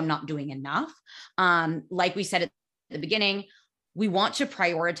is, oh, I'm not doing enough. Like we said at the beginning, we want to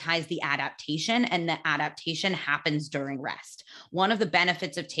prioritize the adaptation, and the adaptation happens during rest. One of the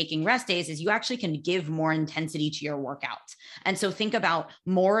benefits of taking rest days is you actually can give more intensity to your workouts. And so think about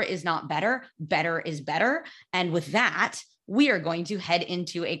more is not better, better is better. And with that, we are going to head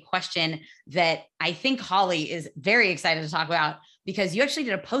into a question that I think Holly is very excited to talk about, because you actually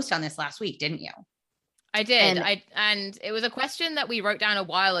did a post on this last week, didn't you? I did. And it was a question that we wrote down a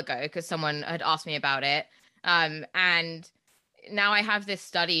while ago because someone had asked me about it. And now I have this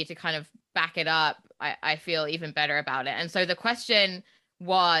study to kind of back it up. I feel even better about it. And so the question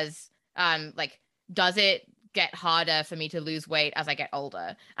was, does it get harder for me to lose weight as I get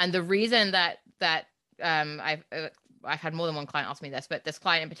older? And the reason that I've had more than one client ask me this, but this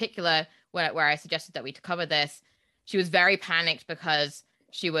client in particular, where I suggested that we cover this, she was very panicked because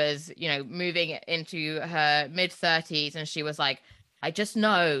she was, moving into her mid-30s, and she was like, I just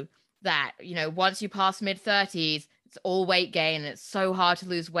know that, once you pass mid-30s, it's all weight gain, and it's so hard to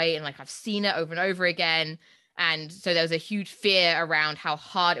lose weight, and like I've seen it over and over again. And so there was a huge fear around how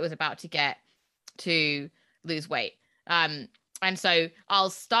hard it was about to get to lose weight. And so I'll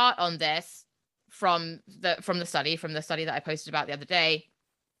start on this from the study that I posted about the other day,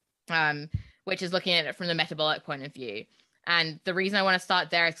 which is looking at it from the metabolic point of view. And the reason I want to start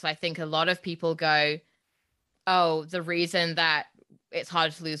there is because I think a lot of people go, oh, the reason that it's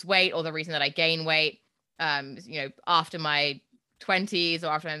hard to lose weight, or the reason that I gain weight, after my 20s or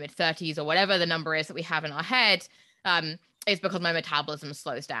after my mid 30s or whatever the number is that we have in our head, is because my metabolism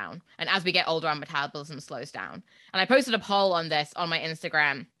slows down. And as we get older, our metabolism slows down. And I posted a poll on this on my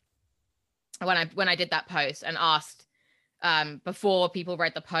Instagram when I did that post, and asked before people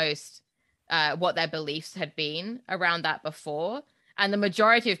read the post what their beliefs had been around that before. And the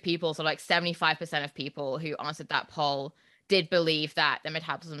majority of people, so like 75% of people who answered that poll, did believe that their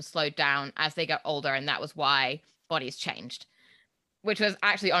metabolism slowed down as they got older, and that was why bodies changed, which was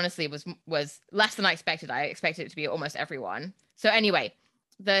actually, honestly, was less than I expected. I expected it to be almost everyone. So anyway,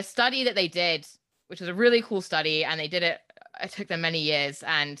 the study that they did, which was a really cool study, and they did it took them many years.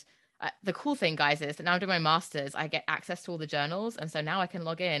 And the cool thing, guys, is that now I'm doing my master's, I get access to all the journals. And so now I can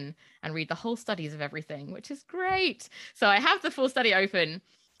log in and read the whole studies of everything, which is great. So I have the full study open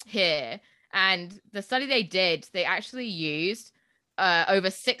here. And the study they did, they actually used over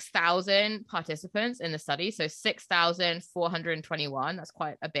 6,000 participants in the study. So 6,421. That's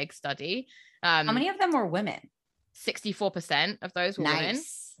quite a big study. How many of them were women? 64% of those were women.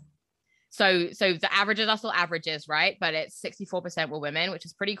 So the averages are still averages, right? But it's 64% were women, which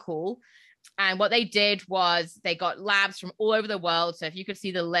is pretty cool. And what they did was they got labs from all over the world. So if you could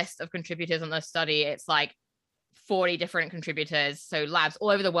see the list of contributors on the study, it's like 40 different contributors. So labs all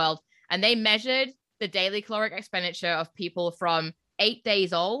over the world. And they measured the daily caloric expenditure of people from 8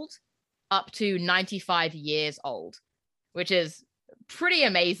 days old up to 95 years old, which is pretty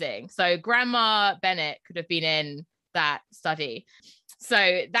amazing. So Grandma Bennett could have been in that study.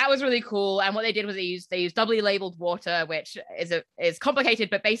 So that was really cool. And what they did was they used doubly labeled water, which is complicated,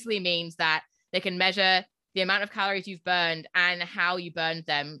 but basically means that they can measure the amount of calories you've burned and how you burned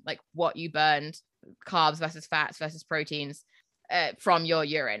them, like what you burned, carbs versus fats versus proteins, from your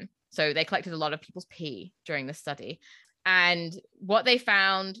urine. So they collected a lot of people's pee during the study. And what they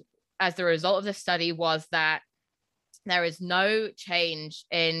found as the result of this study was that there is no change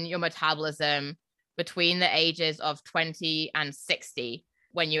in your metabolism between the ages of 20 and 60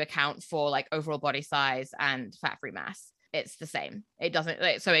 when you account for like overall body size and fat-free mass. It's the same. It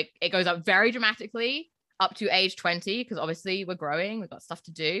doesn't, so it goes up very dramatically up to age 20, because obviously we're growing, we've got stuff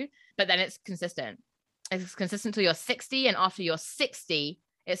to do, but then it's consistent. It's consistent till you're 60, and after you're 60,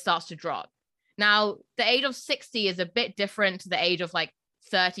 it starts to drop. Now, the age of 60 is a bit different to the age of like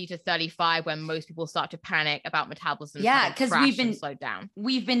 30 to 35, when most people start to panic about metabolism. Yeah, because slowed down.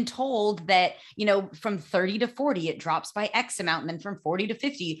 We've been told that, from 30 to 40, it drops by X amount, and then from 40 to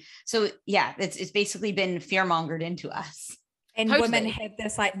 50. So yeah, it's basically been fear mongered into us. And totally. Women have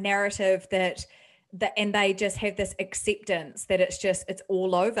this like narrative and they just have this acceptance that it's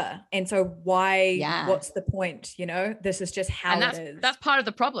all over. And so what's the point? This is just how it is. That's part of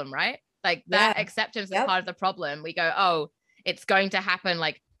the problem, right? Like that acceptance is part of the problem. We go, oh, it's going to happen.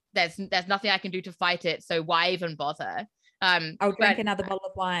 Like there's nothing I can do to fight it. So why even bother? I'll drink another bottle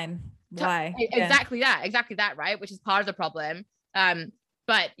of wine. Why? Exactly that, right? Which is part of the problem.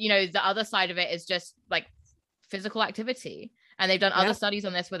 But the other side of it is just like physical activity. And they've done other studies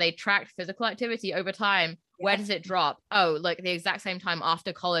on this where they tracked physical activity over time. Where does it drop? Oh, like the exact same time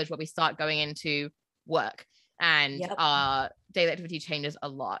after college, where we start going into work, and our daily activity changes a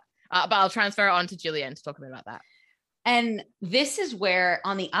lot. But I'll transfer it on to Jillian to talk a bit about that. And this is where,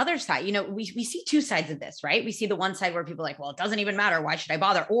 on the other side, we see two sides of this, right? We see the one side where people are like, well, it doesn't even matter. Why should I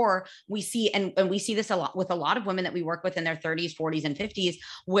bother? Or we see, and we see this a lot with a lot of women that we work with in their 30s, 40s, and 50s,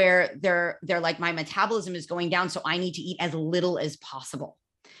 where they're like, my metabolism is going down, so I need to eat as little as possible.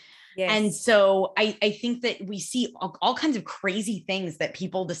 Yes. And so I think that we see all kinds of crazy things that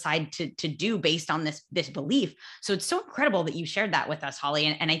people decide to do based on this belief. So it's so incredible that you shared that with us, Holly.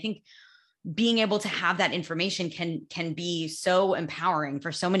 And I think being able to have that information can be so empowering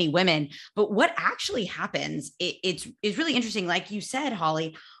for so many women. But what actually happens, it's really interesting. Like you said,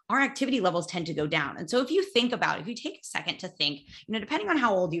 Holly, our activity levels tend to go down. And so if you take a second to think, depending on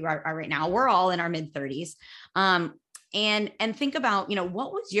how old you are right now, we're all in our mid 30s. And think about,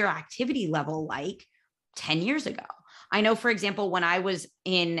 what was your activity level like 10 years ago? I know, for example, when I was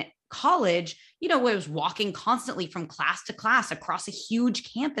in college, I was walking constantly from class to class across a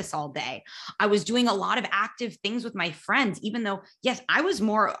huge campus all day. I was doing a lot of active things with my friends, even though, yes, I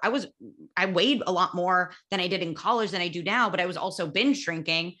weighed a lot more than I did in college than I do now, but I was also binge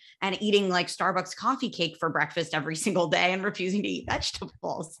drinking and eating like Starbucks coffee cake for breakfast every single day and refusing to eat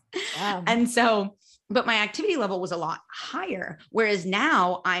vegetables. Wow. And so but my activity level was a lot higher. Whereas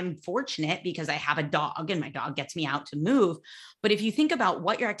now I'm fortunate because I have a dog and my dog gets me out to move. But if you think about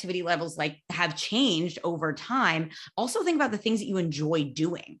what your activity levels like have changed over time, also think about the things that you enjoy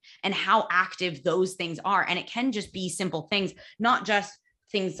doing and how active those things are. And it can just be simple things, not just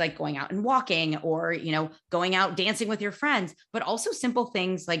things like going out and walking or, you know, going out dancing with your friends, but also simple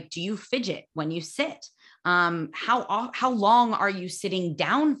things like, do you fidget when you sit? How long are you sitting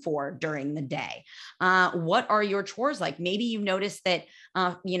down for during the day? What are your chores like? Maybe you notice that,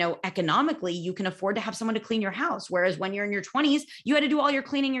 you know, economically you can afford to have someone to clean your house. Whereas when you're in your 20s, you had to do all your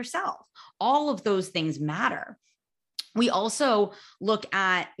cleaning yourself. All of those things matter. We also look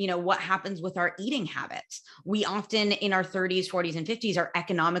at, you know, what happens with our eating habits. We often in our 30s, 40s, and 50s are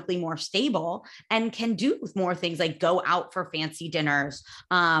economically more stable and can do more things like go out for fancy dinners,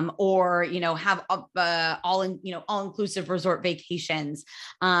 or, you know, have all-inclusive resort vacations,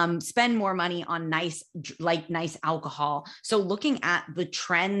 spend more money on nice alcohol. So looking at the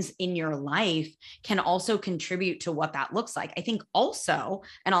trends in your life can also contribute to what that looks like. I think also,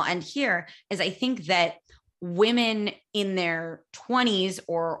 and I'll end here, is I think that women in their 20s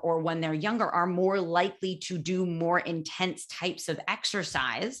or when they're younger are more likely to do more intense types of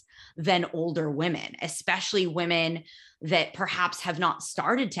exercise than older women, especially women that perhaps have not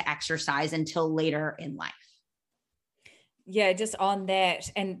started to exercise until later in life. Yeah, just on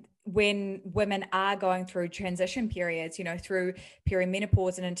that. And when women are going through transition periods, you know, through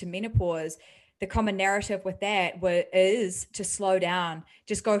perimenopause and into menopause, the common narrative with that is to slow down,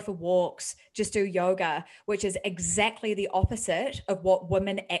 just go for walks, just do yoga, which is exactly the opposite of what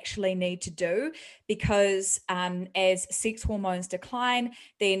women actually need to do, because as sex hormones decline,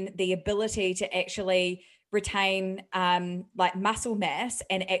 then the ability to actually retain like muscle mass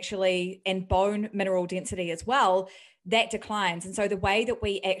and bone mineral density as well, that declines. And so the way that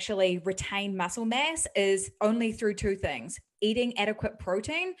we actually retain muscle mass is only through two things: eating adequate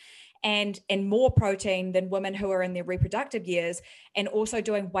protein and more protein than women who are in their reproductive years, and also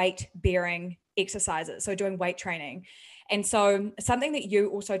doing weight bearing exercises, so doing weight training. And so something that you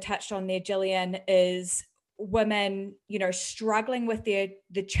also touched on there, Gillian, is women, you know, struggling with the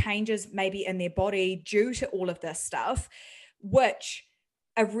changes maybe in their body due to all of this stuff, which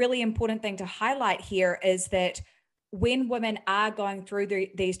a really important thing to highlight here is that when women are going through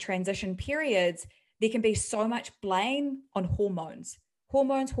these transition periods, there can be so much blame on hormones.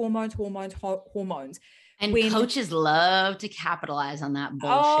 Hormones. And coaches love to capitalize on that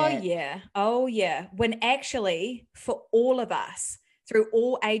bullshit. Oh yeah. When actually, for all of us, through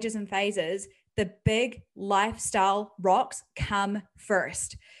all ages and phases, the big lifestyle rocks come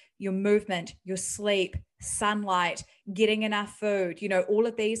first. Your movement, your sleep, sunlight, getting enough food, you know, all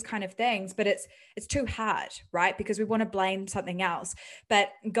of these kind of things. But it's too hard, right? Because we want to blame something else. But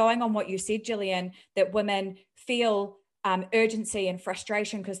going on what you said, Gillian, that women feel urgency and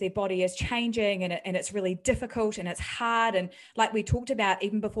frustration because their body is changing and it's really difficult and it's hard. And like we talked about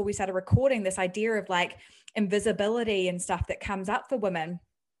even before we started recording, this idea of like invisibility and stuff that comes up for women.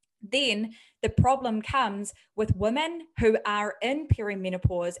 Then the problem comes with women who are in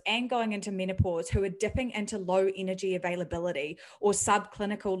perimenopause and going into menopause, who are dipping into low energy availability or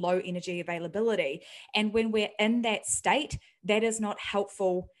subclinical low energy availability. And when we're in that state, that is not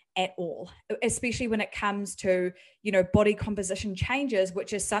helpful at all, especially when it comes to, you know, body composition changes,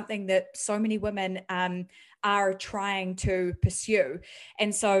 which is something that so many women are trying to pursue.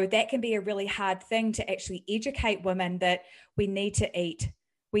 And so that can be a really hard thing to actually educate women that we need to eat.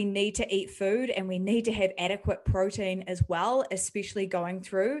 We need to eat food and we need to have adequate protein as well, especially going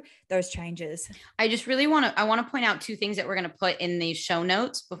through those changes. I just really want to point out two things that we're going to put in the show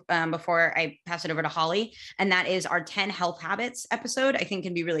notes before I pass it over to Holly. And that is our 10 health habits episode. I think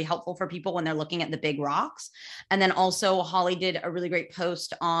can be really helpful for people when they're looking at the big rocks. And then also Holly did a really great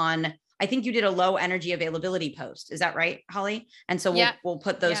post on, I think you did a low energy availability post. Is that right, Holly? And so we'll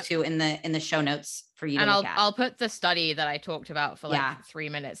put those two in the show notes for you to look at. I'll put the study that I talked about for 3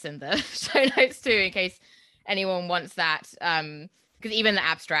 minutes in the show notes too, in case anyone wants that. Because even the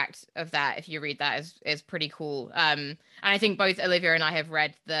abstract of that, if you read that, is pretty cool. And I think both Olivia and I have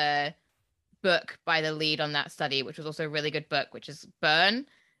read the book by the lead on that study, which was also a really good book, which is Burn.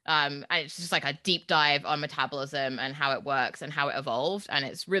 And it's just like a deep dive on metabolism and how it works and how it evolved. And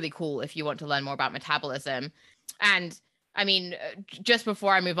it's really cool if you want to learn more about metabolism. And I mean, just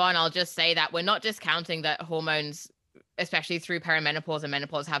before I move on, I'll just say that we're not discounting that hormones, especially through perimenopause and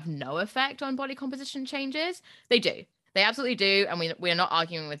menopause, have no effect on body composition changes. They do. They absolutely do. And we're not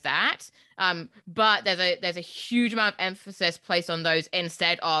arguing with that. But there's a huge amount of emphasis placed on those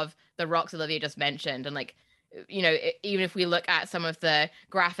instead of the rocks Olivia just mentioned. And like, you know, even if we look at some of the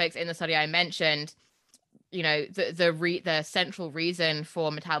graphics in the study I mentioned, you know, the central reason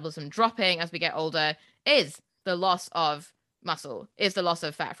for metabolism dropping as we get older is the loss of muscle, is the loss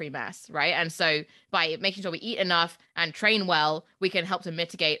of fat-free mass, right? And so by making sure we eat enough and train well, we can help to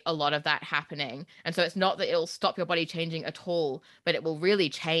mitigate a lot of that happening. And so it's not that it'll stop your body changing at all, but it will really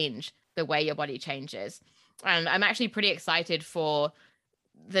change the way your body changes. And I'm actually pretty excited for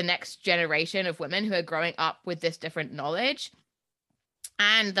the next generation of women who are growing up with this different knowledge,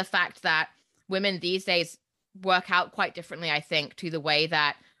 and the fact that women these days work out quite differently, I think, to the way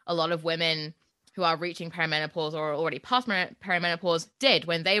that a lot of women who are reaching perimenopause or already past perimenopause did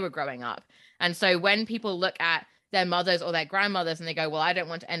when they were growing up. And so when people look at their mothers or their grandmothers and they go, well, I don't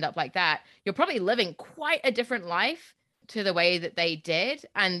want to end up like that, you're probably living quite a different life to the way that they did.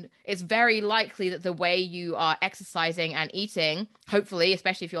 And it's very likely that the way you are exercising and eating, hopefully,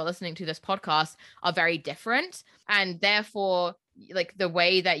 especially if you're listening to this podcast, are very different. And therefore, like the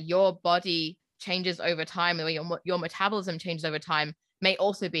way that your body changes over time, the way your metabolism changes over time may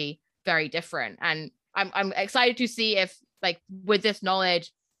also be very different. And I'm excited to see if, like, with this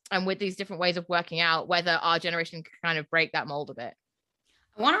knowledge and with these different ways of working out, whether our generation can kind of break that mold a bit.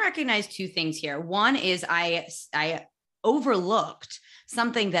 I want to recognize two things here. One is I overlooked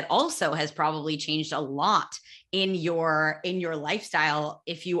something that also has probably changed a lot in your lifestyle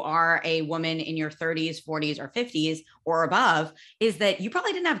if you are a woman in your 30s, 40s, or 50s or above, is that you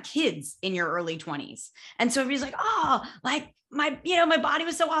probably didn't have kids in your early 20s. And so everybody's like, oh, like my body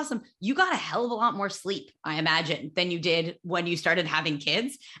was so awesome. You got a hell of a lot more sleep, I imagine, than you did when you started having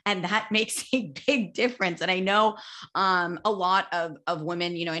kids. And that makes a big difference. And I know a lot of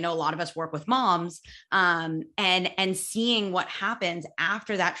women, I know a lot of us work with moms, and seeing what happens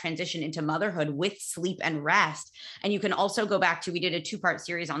after that transition into motherhood with sleep and rest. And you can also go back to, we did a 2-part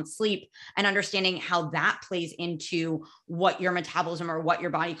series on sleep and understanding how that plays into what your metabolism or what your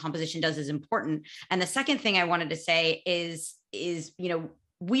body composition does is important. And the second thing I wanted to say is,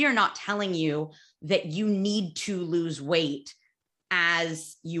 we are not telling you that you need to lose weight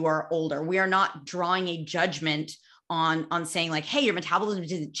as you are older. We are not drawing a judgment on saying like, hey, your metabolism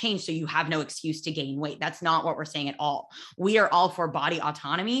didn't change, so you have no excuse to gain weight. That's not what we're saying at all. We are all for body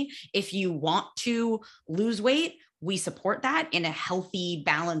autonomy. If you want to lose weight, we support that in a healthy,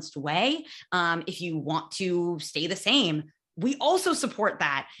 balanced way. If you want to stay the same, we also support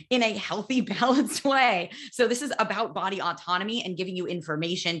that in a healthy, balanced way. So this is about body autonomy and giving you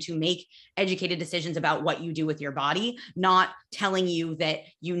information to make educated decisions about what you do with your body, not telling you that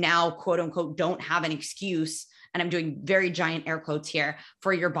you now, quote unquote, don't have an excuse, and I'm doing very giant air quotes here,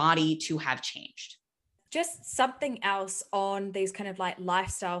 for your body to have changed. Just something else on these kind of like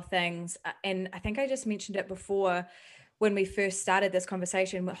lifestyle things. And I think I just mentioned it before when we first started this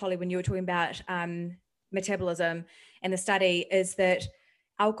conversation with Holly, when you were talking about metabolism and the study, is that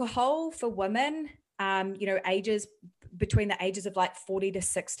alcohol for women, ages between the ages of like 40 to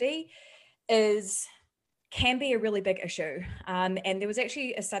 60 can be a really big issue. And there was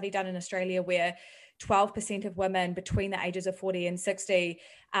actually a study done in Australia where 12% of women between the ages of 40 and 60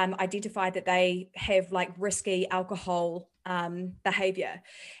 identified that they have like risky alcohol behavior.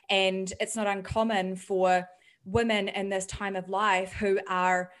 And it's not uncommon for women in this time of life who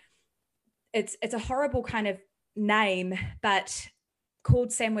are, it's a horrible kind of name, but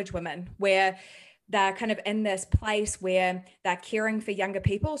called sandwich women, where they're kind of in this place where they're caring for younger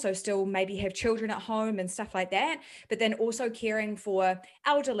people, so still maybe have children at home and stuff like that, but then also caring for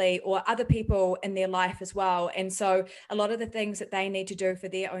elderly or other people in their life as well. And so a lot of the things that they need to do for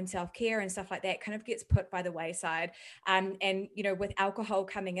their own self-care and stuff like that kind of gets put by the wayside. And with alcohol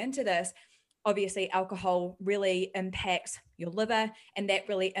coming into this, obviously alcohol really impacts your liver, and that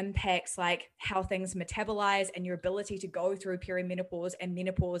really impacts like how things metabolize and your ability to go through perimenopause and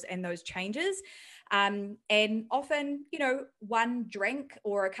menopause and those changes. And often, one drink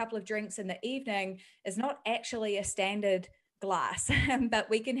or a couple of drinks in the evening is not actually a standard glass,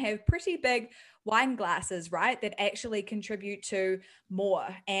 but we can have pretty big wine glasses, right, that actually contribute to more.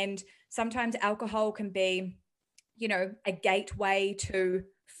 And sometimes alcohol can be, a gateway to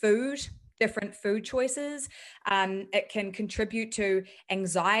food, different food choices. It can contribute to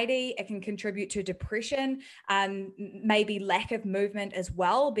anxiety. It can contribute to depression, maybe lack of movement as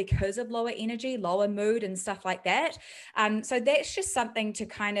well because of lower energy, lower mood and stuff like that. So that's just something to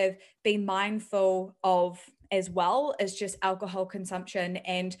kind of be mindful of, as well as just alcohol consumption.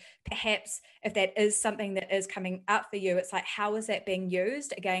 And perhaps if that is something that is coming up for you, it's like, how is that being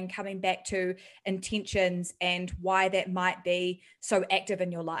used? Again, coming back to intentions and why that might be so active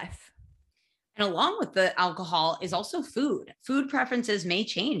in your life. along with the alcohol is also food. Food preferences may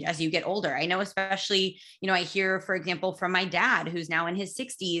change as you get older. I know, especially, I hear, for example, from my dad, who's now in his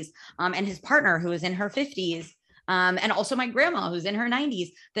 60s, and his partner who is in her 50s, and also my grandma who's in her 90s,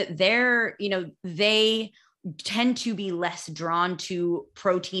 that they tend to be less drawn to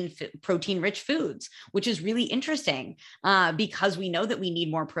protein rich foods, which is really interesting, because we know that we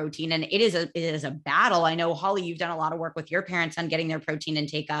need more protein, and it is a battle. I know, Holly, you've done a lot of work with your parents on getting their protein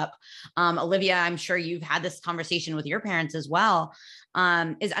intake up. Olivia, I'm sure you've had this conversation with your parents as well,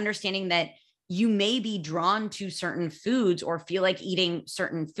 is understanding that you may be drawn to certain foods or feel like eating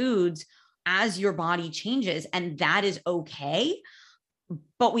certain foods as your body changes, and that is okay.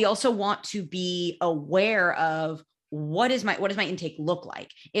 But we also want to be aware of what does my intake look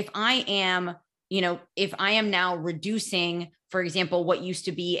like? If I am now reducing, for example, what used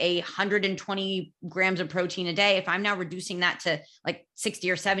to be 120 grams of protein a day, if I'm now reducing that to like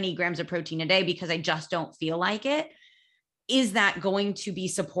 60 or 70 grams of protein a day because I just don't feel like it, is that going to be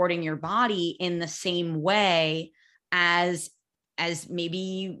supporting your body in the same way as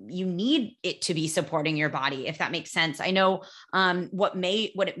maybe you need it to be supporting your body, if that makes sense? I know what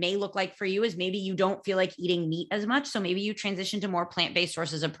it may look like for you is maybe you don't feel like eating meat as much. So maybe you transition to more plant-based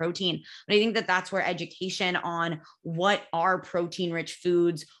sources of protein. But I think that that's where education on what are protein-rich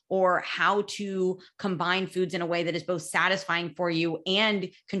foods or how to combine foods in a way that is both satisfying for you and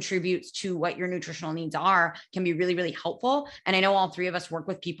contributes to what your nutritional needs are can be really, really helpful. And I know all three of us work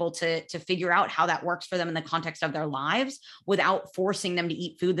with people to figure out how that works for them in the context of their lives without forcing them to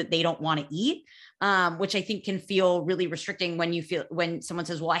eat food that they don't want to eat, which I think can feel really restricting when someone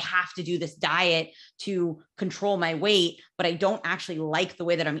says, well, I have to do this diet to control my weight, but I don't actually like the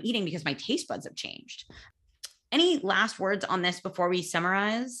way that I'm eating because my taste buds have changed. Any last words on this before we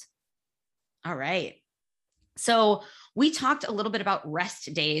summarize? All right. So we talked a little bit about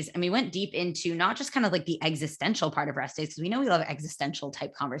rest days, and we went deep into not just kind of like the existential part of rest days, because we know we love existential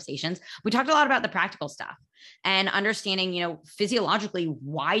type conversations. We talked a lot about the practical stuff and understanding, physiologically,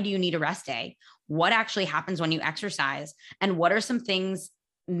 why do you need a rest day? What actually happens when you exercise? And what are some things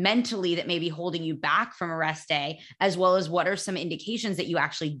mentally that may be holding you back from a rest day, as well as what are some indications that you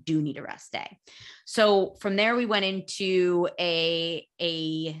actually do need a rest day? So from there, we went into an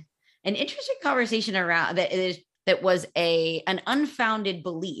interesting conversation around that was an unfounded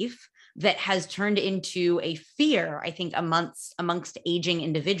belief that has turned into a fear, I think, amongst aging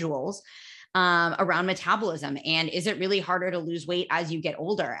individuals, around metabolism. And is it really harder to lose weight as you get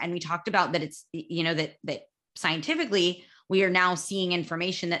older? And we talked about that it's, that scientifically, we are now seeing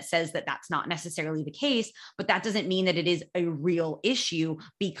information that says that that's not necessarily the case, but that doesn't mean that it is a real issue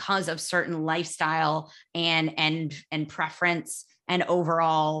because of certain lifestyle and preference and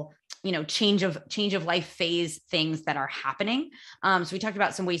overall, change of life phase things that are happening. So we talked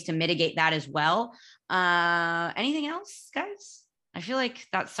about some ways to mitigate that as well. Anything else, guys? I feel like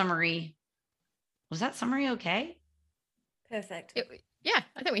was that summary okay? Perfect.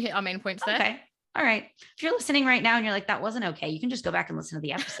 I think we hit our main points there. Okay. All right. If you're listening right now and you're like, that wasn't okay, you can just go back and listen to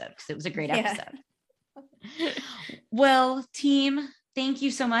the episode because it was a great episode. Well, team, thank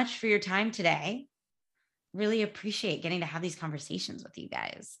you so much for your time today. Really appreciate getting to have these conversations with you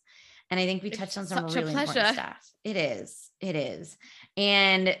guys. And I think we touched on some really important stuff. It is.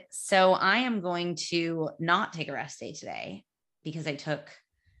 And so I am going to not take a rest day today because I took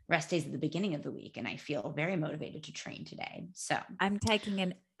rest days at the beginning of the week and I feel very motivated to train today. So I'm taking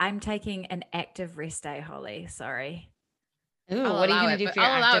an active rest day, Holly. Sorry. Ooh, what are you going to do for your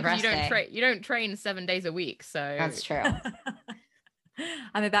active rest day? You don't train 7 days a week. So that's true.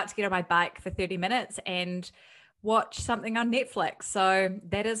 I'm about to get on my bike for 30 minutes and watch something on Netflix. So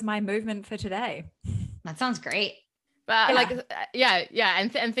that is my movement for today. That sounds great. But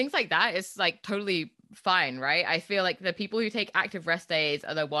and things like that is like totally fine, right? I feel like the people who take active rest days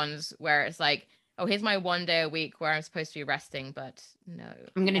are the ones where it's like, oh, here's my 1 day a week where I'm supposed to be resting, but no.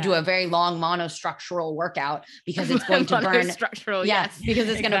 I'm going to do a very long monostructural workout because it's going to burn. Yes, because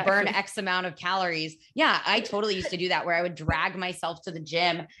it's going to burn X amount of calories. Yeah, I totally used to do that where I would drag myself to the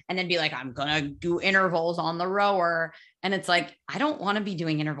gym and then be like, I'm going to do intervals on the rower. And it's like, I don't want to be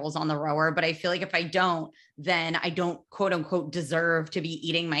doing intervals on the rower, but I feel like if I don't, then I don't quote unquote deserve to be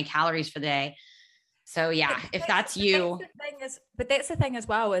eating my calories for the day. So yeah, if that's you. But that's the thing as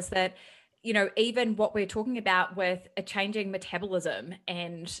well, is that, even what we're talking about with a changing metabolism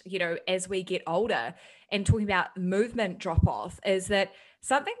and, as we get older and talking about movement drop off, is that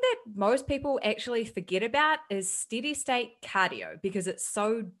something that most people actually forget about is steady state cardio, because it's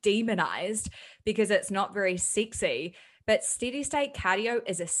so demonized, because it's not very sexy. But steady state cardio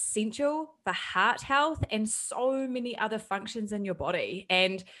is essential for heart health and so many other functions in your body.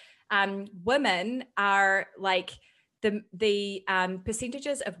 And women are like the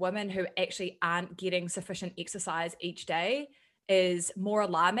percentages of women who actually aren't getting sufficient exercise each day is more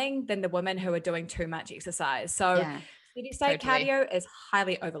alarming than the women who are doing too much exercise. So steady state cardio is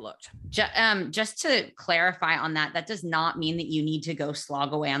highly overlooked. Just to clarify on that, that does not mean that you need to go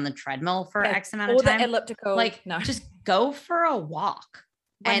slog away on the treadmill for X amount of time. Or the elliptical. Like, no. Just go for a walk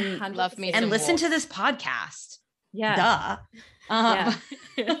and love me and listen to this podcast. Yeah. Duh.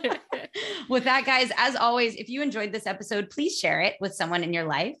 With that, guys, as always, if you enjoyed this episode, please share it with someone in your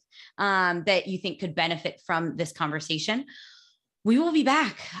life that you think could benefit from this conversation. We will be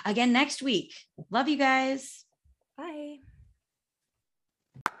back again next week. Love you guys. Bye.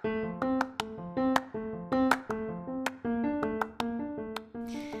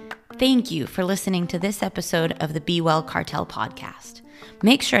 Thank you for listening to this episode of the Be Well Cartel podcast.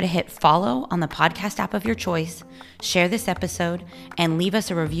 Make sure to hit follow on the podcast app of your choice, share this episode, and leave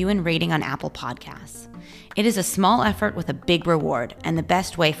us a review and rating on Apple Podcasts. It is a small effort with a big reward and the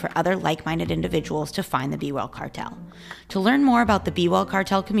best way for other like-minded individuals to find the Be Well Cartel. To learn more about the Be Well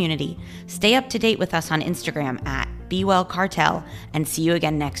Cartel community, stay up to date with us on Instagram at Be Well Cartel, and see you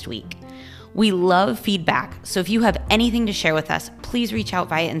again next week. We love feedback, so if you have anything to share with us, please reach out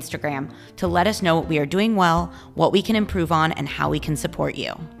via Instagram to let us know what we are doing well, what we can improve on, and how we can support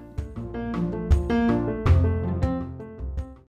you.